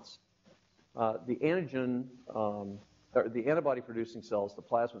 6 months. The antibody producing cells, the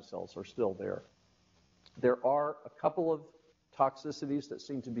plasma cells, are still there. There are a couple of toxicities that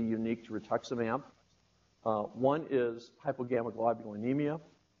seem to be unique to rituximab. One is hypogammaglobulinemia,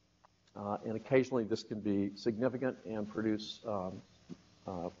 and occasionally this can be significant and produce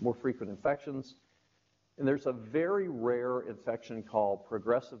more frequent infections. And there's a very rare infection called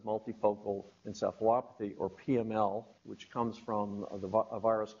progressive multifocal encephalopathy, or PML, which comes from a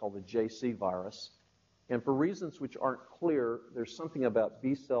virus called the JC virus. And for reasons which aren't clear, there's something about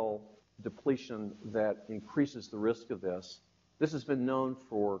B cell depletion that increases the risk of this. This has been known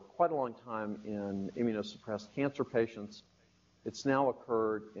for quite a long time in immunosuppressed cancer patients. It's now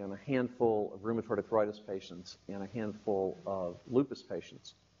occurred in a handful of rheumatoid arthritis patients and a handful of lupus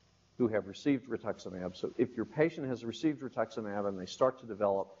patients who have received rituximab. So if your patient has received rituximab and they start to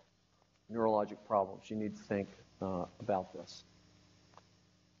develop neurologic problems, you need to think about this.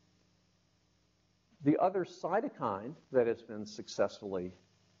 The other cytokine that has been successfully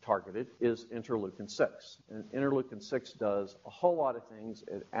targeted is interleukin-6. And interleukin-6 does a whole lot of things.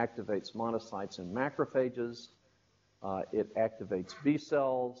 It activates monocytes and macrophages. It activates B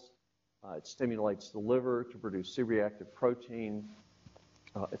cells. It stimulates the liver to produce C-reactive protein,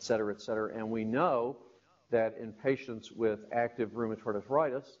 et cetera, et cetera. And we know that in patients with active rheumatoid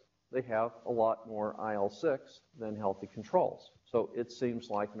arthritis, they have a lot more IL-6 than healthy controls. So it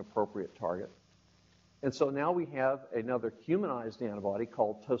seems like an appropriate target. And so now we have another humanized antibody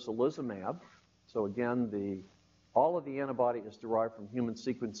called tocilizumab. So again, the All of the antibody is derived from human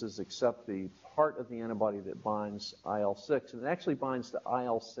sequences except the part of the antibody that binds IL-6, and it actually binds the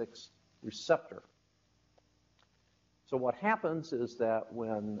IL-6 receptor. So what happens is that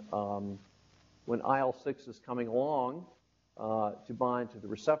when IL-6 is coming along to bind to the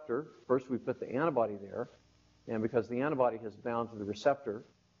receptor, first we put the antibody there, and because the antibody has bound to the receptor,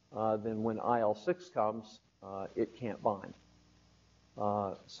 then when IL-6 comes, it can't bind.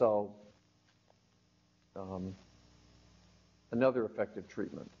 Another effective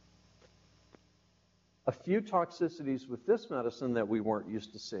treatment. A few toxicities with this medicine that we weren't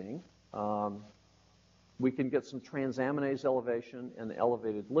used to seeing. We can get some transaminase elevation and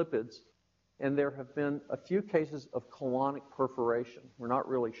elevated lipids, and there have been a few cases of colonic perforation. We're not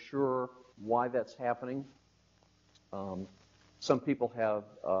really sure why that's happening. Some people have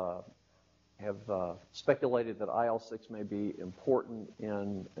speculated that IL-6 may be important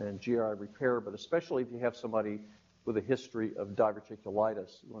in GI repair, but especially if you have somebody with a history of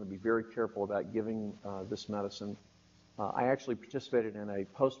diverticulitis, you want to be very careful about giving this medicine. I actually participated in a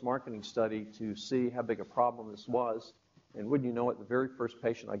post-marketing study to see how big a problem this was, and wouldn't you know it, the very first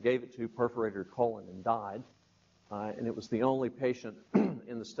patient I gave it to perforated her colon and died, and it was the only patient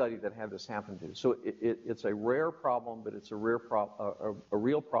in the study that had this happen to. So it's a rare problem, but it's a real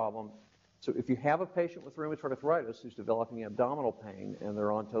problem. So if you have a patient with rheumatoid arthritis who's developing abdominal pain and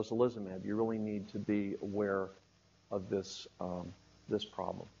they're on tocilizumab, you really need to be aware of this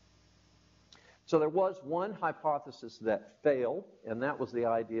problem. So there was one hypothesis that failed, and that was the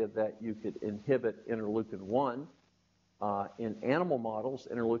idea that you could inhibit interleukin-1. In animal models,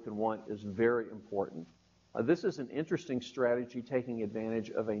 interleukin-1 is very important. This is an interesting strategy taking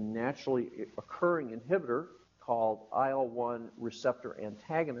advantage of a naturally occurring inhibitor called IL-1 receptor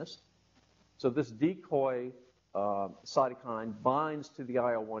antagonist. So this decoy cytokine binds to the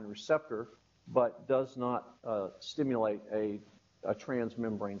IL-1 receptor, but does not stimulate a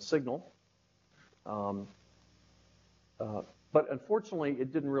transmembrane signal. But unfortunately,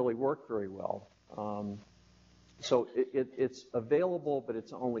 it didn't really work very well. So it's available, but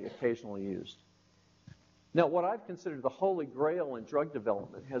it's only occasionally used. Now, what I've considered the holy grail in drug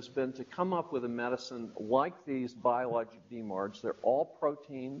development has been to come up with a medicine like these biologic DMARDs. They're all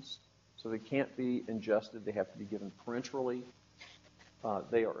proteins, so they can't be ingested. They have to be given parenterally.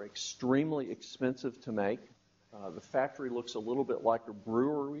 They are extremely expensive to make. The factory looks a little bit like a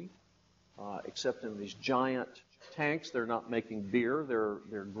brewery, except in these giant tanks. They're not making beer.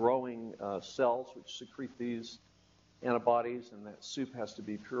 They're growing cells which secrete these antibodies, and that soup has to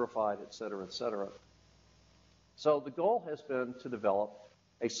be purified, et cetera, et cetera. So the goal has been to develop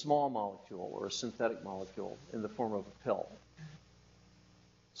a small molecule or a synthetic molecule in the form of a pill.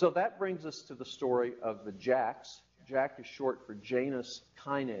 So that brings us to the story of the JAKs. JAK is short for Janus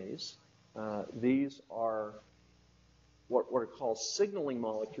kinase. These are what are called signaling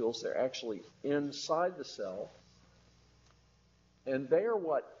molecules. They're actually inside the cell. And they are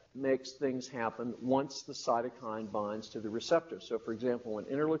what makes things happen once the cytokine binds to the receptor. So, for example, when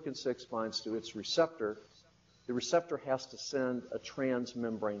interleukin-6 binds to its receptor, the receptor has to send a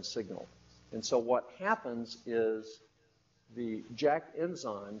transmembrane signal. And so what happens is the JAK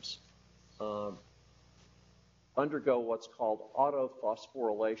enzymes undergo what's called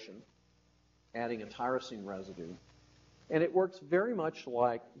autophosphorylation, adding a tyrosine residue. And it works very much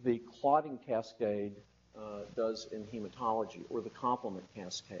like the clotting cascade does in hematology, or the complement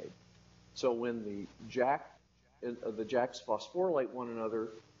cascade. So when the JAKs phosphorylate one another,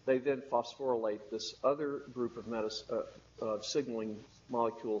 they then phosphorylate this other group of signaling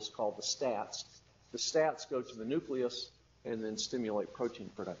molecules called the STATs. The STATs go to the nucleus and then stimulate protein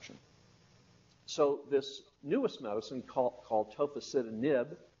production. So this newest medicine called tofacitinib,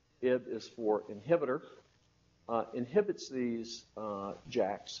 IB is for inhibitor, inhibits these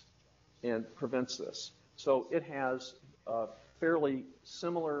JAKs and prevents this. So it has fairly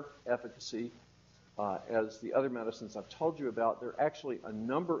similar efficacy as the other medicines I've told you about. There are actually a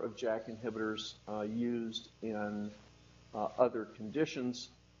number of JAK inhibitors used in other conditions.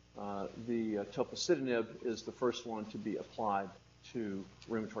 The tofacitinib is the first one to be applied to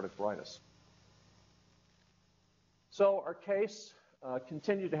rheumatoid arthritis. So our case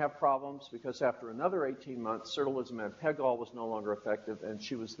continued to have problems because after another 18 months, certolizumab pegol was no longer effective, and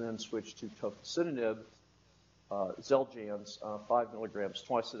she was then switched to tofacitinib, Xeljanz, 5 milligrams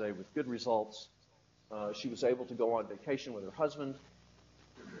twice a day with good results. She was able to go on vacation with her husband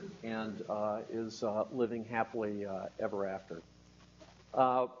and is living happily ever after.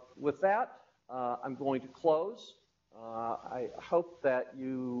 With that, I'm going to close. I hope that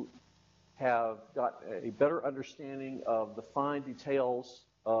you have got a better understanding of the fine details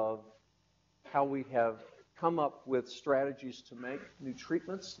of how we have come up with strategies to make new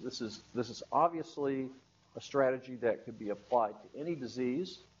treatments. This is obviously a strategy that could be applied to any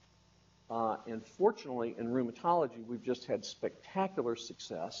disease. And fortunately, in rheumatology, we've just had spectacular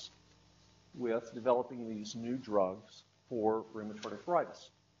success with developing these new drugs for rheumatoid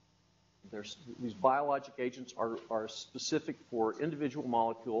arthritis. These biologic agents are specific for individual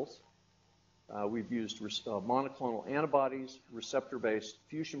molecules. We've used monoclonal antibodies, receptor-based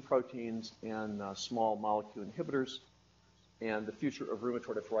fusion proteins, and small molecule inhibitors. And the future of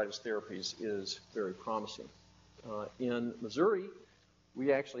rheumatoid arthritis therapies is very promising. In Missouri,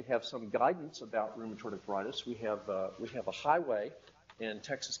 we actually have some guidance about rheumatoid arthritis. We have a highway in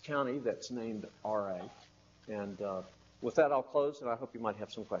Texas County that's named RA. And with that, I'll close, and I hope you might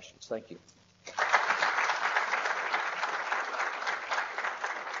have some questions. Thank you.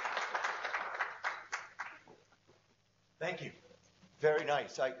 Thank you. Very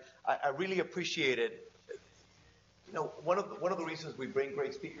nice. I really appreciate it. You know, one of the reasons we bring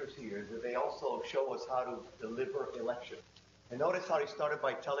great speakers here is that they also show us how to deliver a lecture. And notice how he started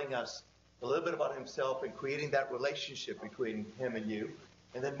by telling us a little bit about himself and creating that relationship between him and you,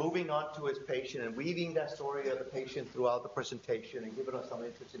 and then moving on to his patient and weaving that story of the patient throughout the presentation and giving us some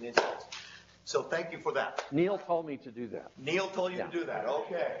interesting insights. So thank you for that. Neil told me to do that. Neil told you to do that.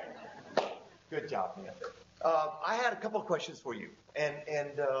 Okay. Good job, Neil. I had a couple of questions for you.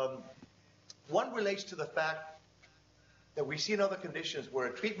 And one relates to the fact that we see in other conditions where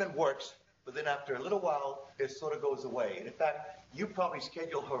a treatment works, but then after a little while, it sort of goes away. And in fact, you probably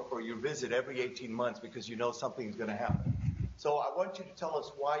schedule her for your visit every 18 months because you know something's going to happen. So I want you to tell us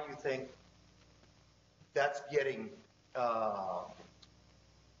why you think that's getting,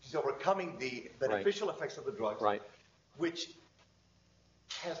 she's overcoming the beneficial effects of the drugs, which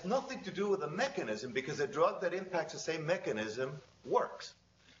has nothing to do with the mechanism, because a drug that impacts the same mechanism works.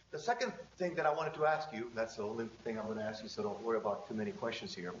 The second thing that I wanted to ask you, that's the only thing I'm going to ask you, so don't worry about too many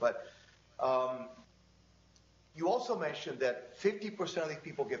questions here, but you also mentioned that 50% of these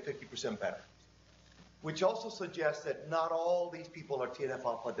people get 50% better, which also suggests that not all these people are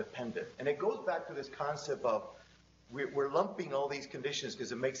TNF-alpha dependent. And it goes back to this concept of we're lumping all these conditions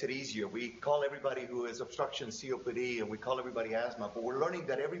because it makes it easier. We call everybody who has obstruction COPD, and we call everybody asthma, but we're learning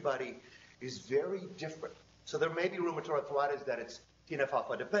that everybody is very different. So there may be rheumatoid arthritis that it's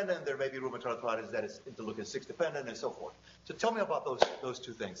TNF-alpha dependent, there may be rheumatoid arthritis that is interleukin-6 dependent, and so forth. So tell me about those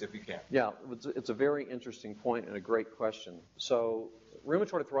two things, if you can. Yeah, it's a very interesting point and a great question. So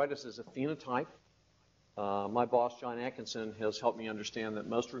rheumatoid arthritis is a phenotype. My boss, John Atkinson, has helped me understand that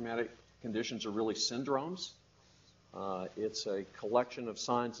most rheumatic conditions are really syndromes. It's a collection of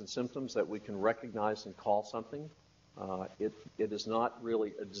signs and symptoms that we can recognize and call something. It is not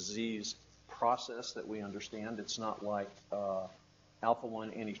really a disease process that we understand. It's not like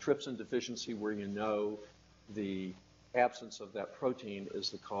alpha-1 antitrypsin deficiency, where you know the absence of that protein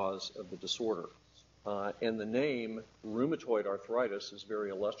is the cause of the disorder. And the name rheumatoid arthritis is very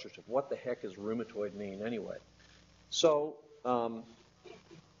illustrative. What the heck does rheumatoid mean anyway? So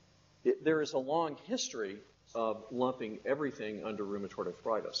there is a long history of lumping everything under rheumatoid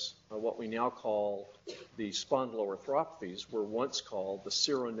arthritis. What we now call the spondyloarthropathies were once called the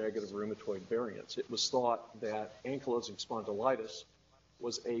seronegative rheumatoid variants. It was thought that ankylosing spondylitis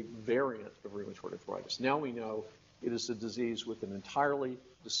was a variant of rheumatoid arthritis. Now we know it is a disease with an entirely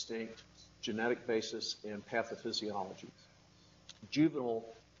distinct genetic basis and pathophysiology. Juvenile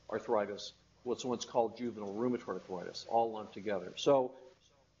arthritis was once called juvenile rheumatoid arthritis, all lumped together. So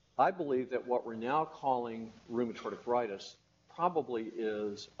I believe that what we're now calling rheumatoid arthritis probably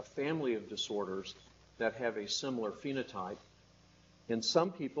is a family of disorders that have a similar phenotype. In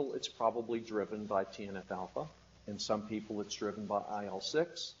some people, it's probably driven by TNF-alpha. In some people, it's driven by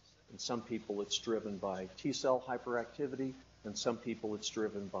IL-6. In some people, it's driven by T-cell hyperactivity. In some people, it's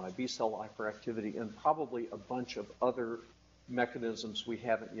driven by B-cell hyperactivity, and probably a bunch of other mechanisms we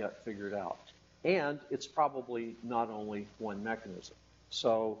haven't yet figured out. And it's probably not only one mechanism.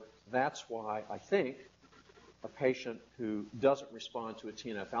 So that's why I think a patient who doesn't respond to a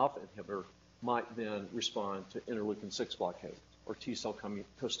TNF-alpha inhibitor might then respond to interleukin-6 blockade or T-cell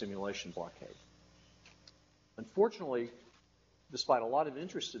co-stimulation blockade. Unfortunately, despite a lot of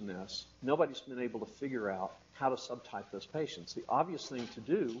interest in this, nobody's been able to figure out how to subtype those patients. The obvious thing to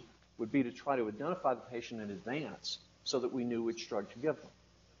do would be to try to identify the patient in advance so that we knew which drug to give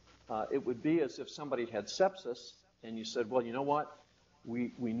them. It would be as if somebody had sepsis and you said, well, you know what?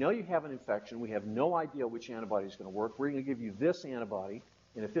 We know you have an infection. We have no idea which antibody is going to work. We're going to give you this antibody,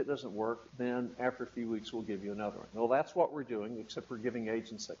 and if it doesn't work, then after a few weeks we'll give you another one. Well, that's what we're doing, except we're giving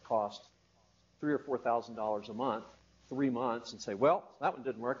agents that cost $3,000 or $4,000 a month 3 months and say, well, that one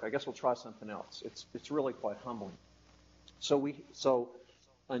didn't work. I guess we'll try something else. It's really quite humbling. So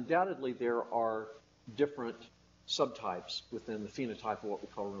undoubtedly there are different subtypes within the phenotype of what we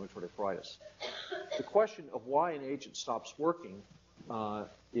call rheumatoid arthritis. The question of why an agent stops working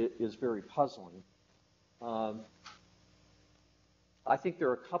is very puzzling. I think there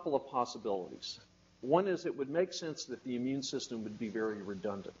are a couple of possibilities. One is it would make sense that the immune system would be very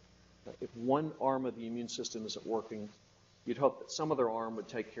redundant. If one arm of the immune system isn't working, you'd hope that some other arm would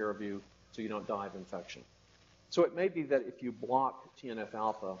take care of you so you don't die of infection. So it may be that if you block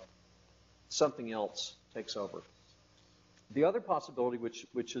TNF-alpha, something else takes over. The other possibility,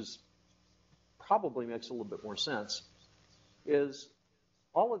 which is probably makes a little bit more sense, is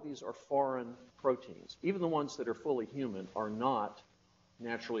all of these are foreign proteins. Even the ones that are fully human are not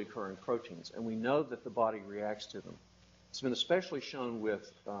naturally occurring proteins, and we know that the body reacts to them. It's been especially shown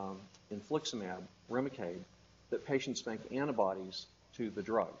with infliximab, Remicade, that patients make antibodies to the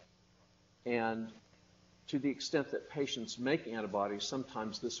drug. And to the extent that patients make antibodies,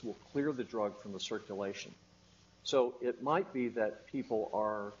 sometimes this will clear the drug from the circulation. So it might be that people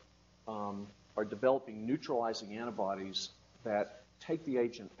are developing neutralizing antibodies that take the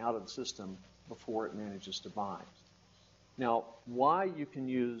agent out of the system before it manages to bind. Now, why you can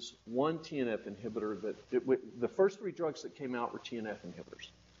use one TNF inhibitor the first 3 drugs that came out were TNF inhibitors.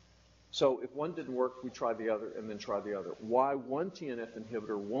 So if one didn't work, we try the other and then try the other. Why one TNF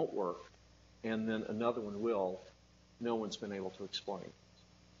inhibitor won't work and then another one will, no one's been able to explain.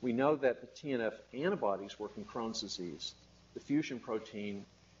 We know that the TNF antibodies work in Crohn's disease. The fusion protein,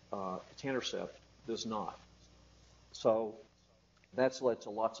 etanercept, does not. So that's led to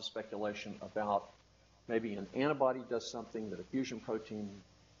lots of speculation about maybe an antibody does something that a fusion protein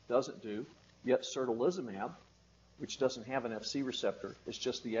doesn't do, yet certolizumab, which doesn't have an Fc receptor, it's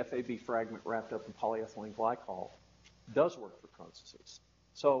just the FAB fragment wrapped up in polyethylene glycol, does work for Crohn's disease.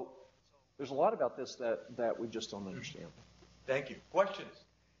 So there's a lot about this that we just don't understand. Thank you. Questions?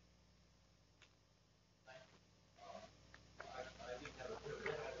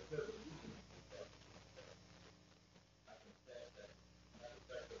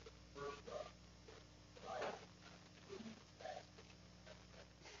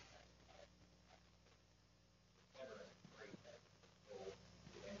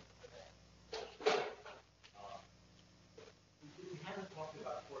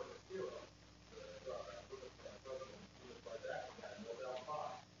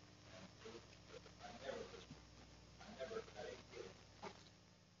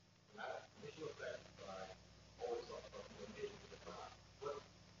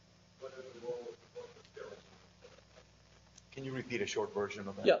 Can you repeat a short version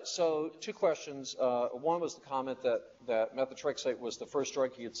of that? Yeah, so 2 questions. One was the comment that methotrexate was the first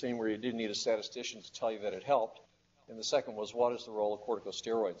drug he had seen where you didn't need a statistician to tell you that it helped. And the second was, what is the role of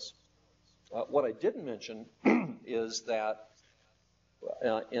corticosteroids? What I didn't mention is that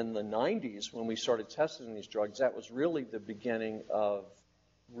in the 90s, when we started testing these drugs, that was really the beginning of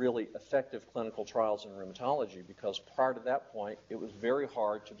really effective clinical trials in rheumatology, because prior to that point, it was very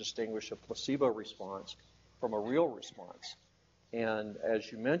hard to distinguish a placebo response from a real response. And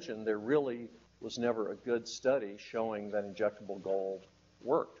as you mentioned, there really was never a good study showing that injectable gold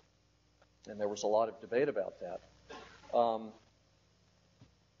worked. And there was a lot of debate about that.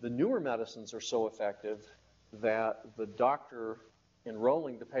 The newer medicines are so effective that the doctor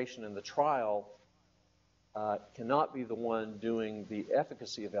enrolling the patient in the trial cannot be the one doing the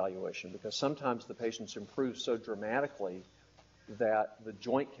efficacy evaluation, because sometimes the patients improve so dramatically that the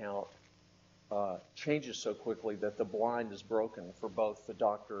joint count changes so quickly that the blind is broken for both the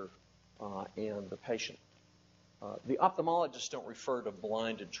doctor and the patient. The ophthalmologists don't refer to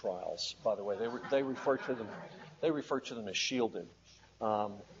blinded trials, by the way. They refer to them as shielded.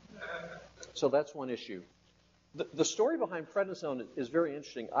 So that's one issue. The story behind prednisone is very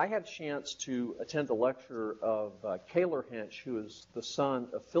interesting. I had a chance to attend the lecture of Kaler Hench, who is the son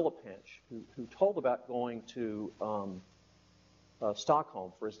of Philip Hench, who told about going to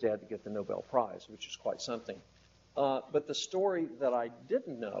Stockholm for his dad to get the Nobel Prize, which is quite something. But the story that I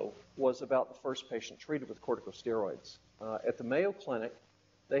didn't know was about the first patient treated with corticosteroids. At the Mayo Clinic,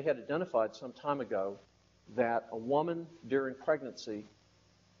 they had identified some time ago that a woman during pregnancy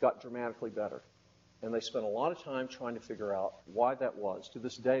got dramatically better. And they spent a lot of time trying to figure out why that was. To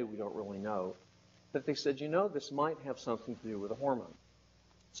this day, we don't really know. But they said, this might have something to do with a hormone.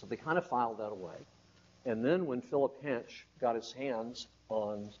 So they kind of filed that away. And then when Philip Hench got his hands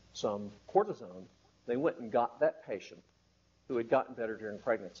on some cortisone, they went and got that patient who had gotten better during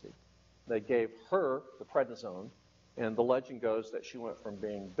pregnancy. They gave her the prednisone, And the legend goes that she went from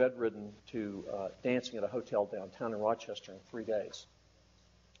being bedridden to dancing at a hotel downtown in Rochester in 3 days.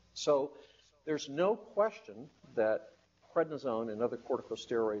 So there's no question that prednisone and other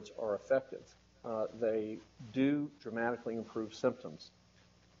corticosteroids are effective. They do dramatically improve symptoms.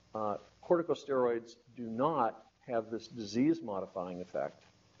 Corticosteroids do not have this disease-modifying effect.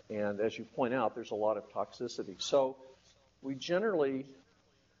 And as you point out, there's a lot of toxicity. So we generally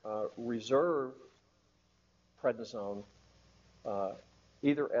reserve prednisone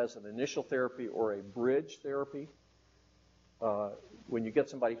either as an initial therapy or a bridge therapy. When you get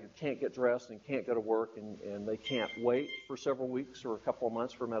somebody who can't get dressed and can't go to work and they can't wait for several weeks or a couple of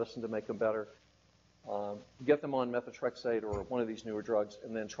months for medicine to make them better, get them on methotrexate or one of these newer drugs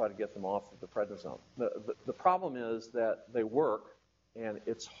and then try to get them off of the prednisone. The problem is that they work and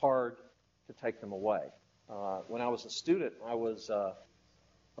it's hard to take them away. When I was a student, I was a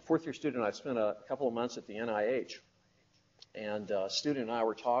fourth-year student. I spent a couple of months at the NIH, and a student and I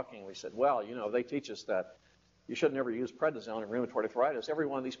were talking. We said, well, you know, they teach us that you should never use prednisone in rheumatoid arthritis. Every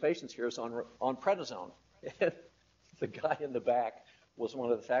one of these patients here is on prednisone. And the guy in the back was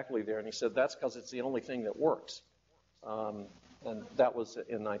one of the faculty there, and he said, that's because it's the only thing that works. And that was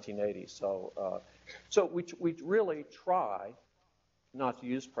in 1980. So we really try not to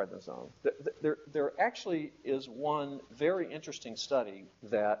use prednisone. There actually is one very interesting study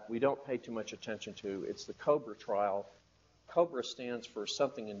that we don't pay too much attention to. It's the COBRA trial. COBRA stands for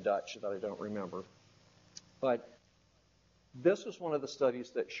something in Dutch that I don't remember. But this was one of the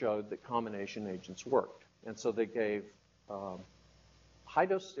studies that showed that combination agents worked. And so they gave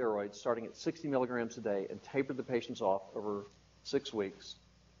high-dose steroids starting at 60 milligrams a day and tapered the patients off over 6 weeks.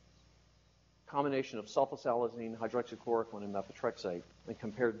 Combination of sulfasalazine, hydroxychloroquine, and methotrexate, and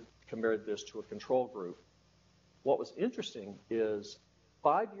compared this to a control group. What was interesting is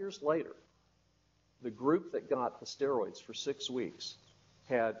 5 years later, the group that got the steroids for 6 weeks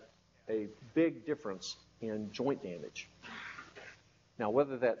had a big difference in joint damage. Now,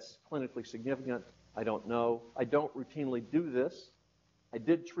 whether that's clinically significant, I don't know. I don't routinely do this. I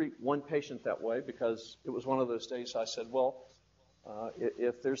did treat one patient that way because it was one of those days I said, well,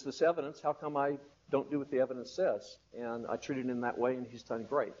 if there's this evidence, how come I don't do what the evidence says? And I treated him that way, and he's done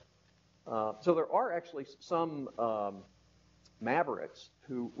great. So there are actually some mavericks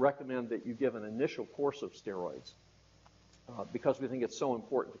who recommend that you give an initial course of steroids because we think it's so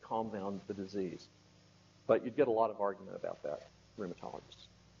important to calm down the disease. But you'd get a lot of argument about that, rheumatologists.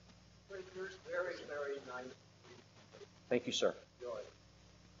 Very, very nice. Thank you, sir. Joy.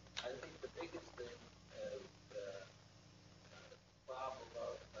 I think the biggest thing is the problem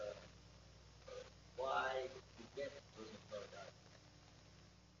of why you get rheumatoid arthritis.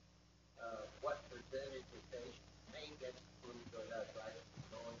 What percentage of patients may get rheumatoid arthritis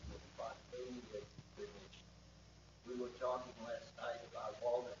going to about 80 years finish. We were talking last night about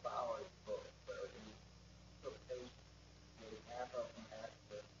Walter Bauer's book, where he took patients, gave half of them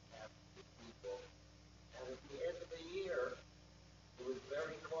aspirin, half of the people, and at the end of the year, it was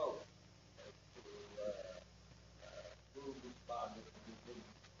very close as to who responded and who didn't.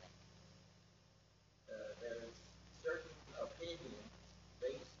 There's certain opinions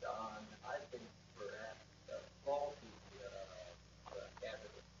based on, I think, perhaps faulty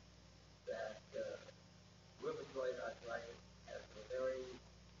evidence that rheumatoid arthritis has a very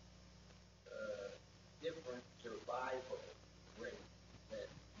different survival rate than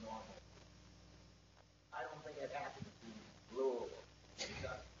normal. I don't think it happens in Louisville.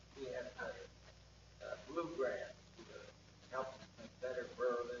 We have bluegrass to help us make better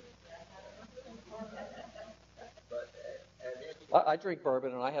bourbon. But I drink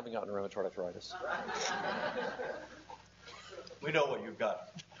bourbon, and I haven't gotten rheumatoid arthritis. We know what you've got.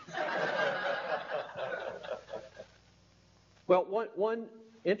 Well, one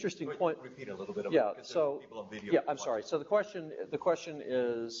interesting point. Repeat a little bit of Yeah. it, So people on video. yeah, I'm sorry. So the question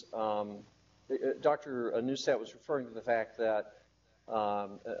is, Dr. Neustadt was referring to the fact that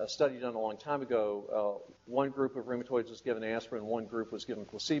a study done a long time ago, one group of rheumatoids was given aspirin, one group was given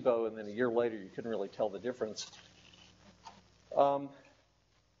placebo, and then a year later you couldn't really tell the difference.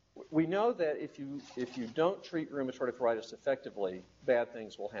 We know that if you don't treat rheumatoid arthritis effectively, bad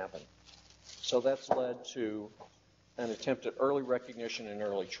things will happen. So that's led to an attempt at early recognition and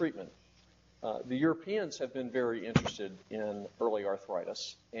early treatment. The Europeans have been very interested in early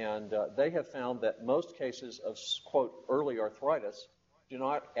arthritis, and they have found that most cases of, quote, early arthritis do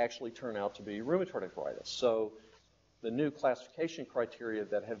not actually turn out to be rheumatoid arthritis. So the new classification criteria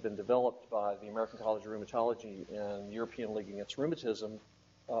that have been developed by the American College of Rheumatology and the European League Against Rheumatism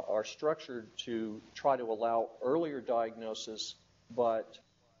are structured to try to allow earlier diagnosis, but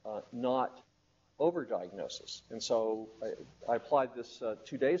not overdiagnosis. And so I applied this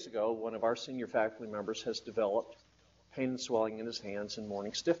 2 days ago. One of our senior faculty members has developed pain and swelling in his hands and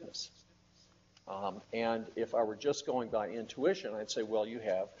morning stiffness. And if I were just going by intuition, I'd say, well, you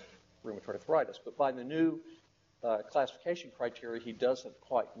have rheumatoid arthritis. But by the new classification criteria, he doesn't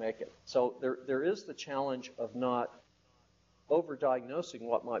quite make it. So there is the challenge of not overdiagnosing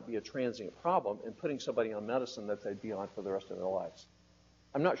what might be a transient problem and putting somebody on medicine that they'd be on for the rest of their lives.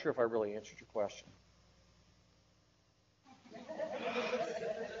 I'm not sure if I really answered your question.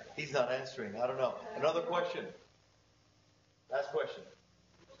 He's not answering. I don't know. Another question. Last question.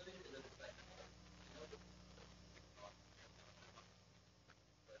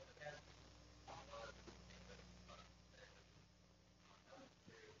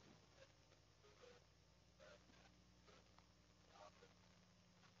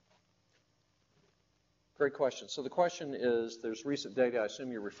 Great question. So the question is, there's recent data, I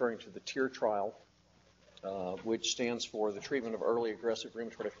assume you're referring to the TEAR trial, which stands for the treatment of early aggressive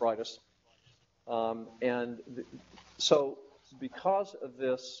rheumatoid arthritis. So because of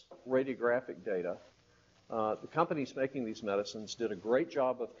this radiographic data, the companies making these medicines did a great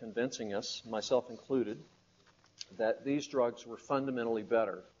job of convincing us, myself included, that these drugs were fundamentally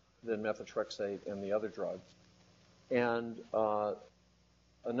better than methotrexate and the other drugs. And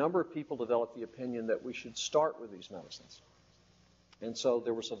a number of people developed the opinion that we should start with these medicines. And so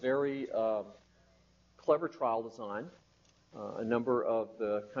there was a very clever trial design. A number of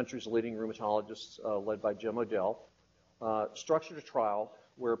the country's leading rheumatologists, led by Jim O'Dell, structured a trial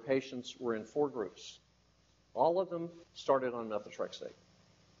where patients were in 4 groups. All of them started on methotrexate.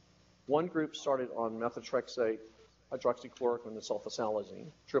 One group started on methotrexate, hydroxychloroquine, and sulfasalazine,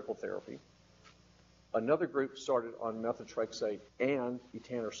 triple therapy. Another group started on methotrexate and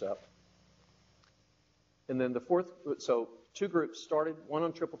etanercept. And then the fourth, so 2 groups started, one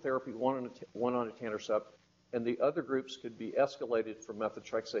on triple therapy, one on etanercept, and the other groups could be escalated from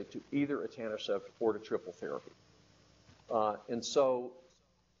methotrexate to either etanercept or to triple therapy. And so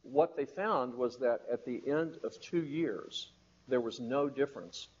what they found was that at the end of 2 years, there was no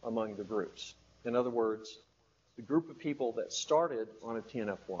difference among the groups. In other words, the group of people that started on a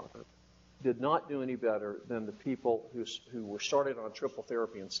TNF blocker did not do any better than the people who were started on triple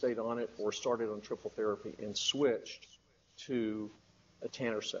therapy and stayed on it, or started on triple therapy and switched to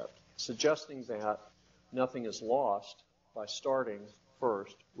etanercept, suggesting that nothing is lost by starting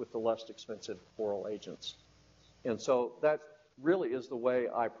first with the less expensive oral agents. And so that really is the way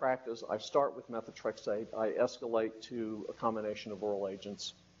I practice. I start with methotrexate, I escalate to a combination of oral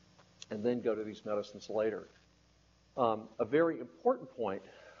agents, and then go to these medicines later. A very important point,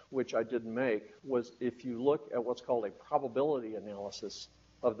 which I didn't make, was if you look at what's called a probability analysis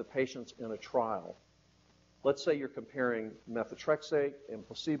of the patients in a trial. Let's say you're comparing methotrexate and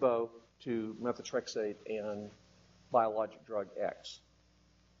placebo to methotrexate and biologic drug X.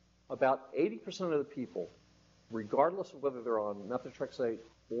 About 80% of the people, regardless of whether they're on methotrexate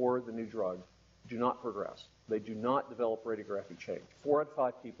or the new drug, do not progress. They do not develop radiographic change. 4 out of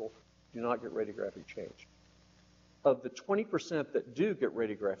 5 people do not get radiographic change. Of the 20% that do get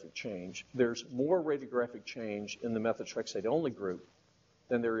radiographic change, there's more radiographic change in the methotrexate-only group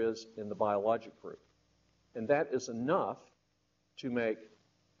than there is in the biologic group. And that is enough to make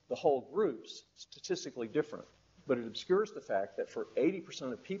the whole groups statistically different. But it obscures the fact that for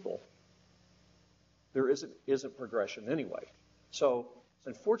 80% of people, there isn't progression anyway. So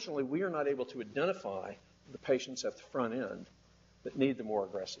unfortunately, we are not able to identify the patients at the front end that need the more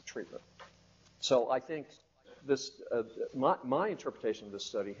aggressive treatment. So I think this, my interpretation of this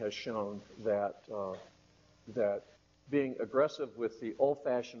study has shown that that being aggressive with the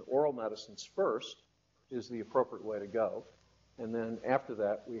old-fashioned oral medicines first is the appropriate way to go, and then after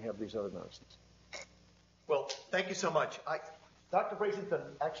that we have these other medicines. Well, thank you so much. Dr.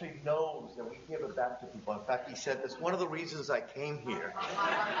 Brasington actually knows that we give it back to people. In fact, he said that's one of the reasons I came here,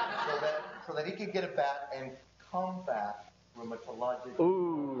 so that he could get it back and combat rheumatologic.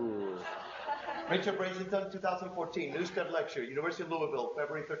 Ooh. Richard Brasington, 2014, Neustadt Lecture, University of Louisville,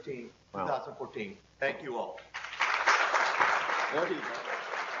 February 13, 2014. Thank you all.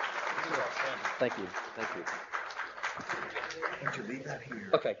 Thank you. Thank you. Why don't you leave that here?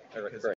 Okay. All right. Great.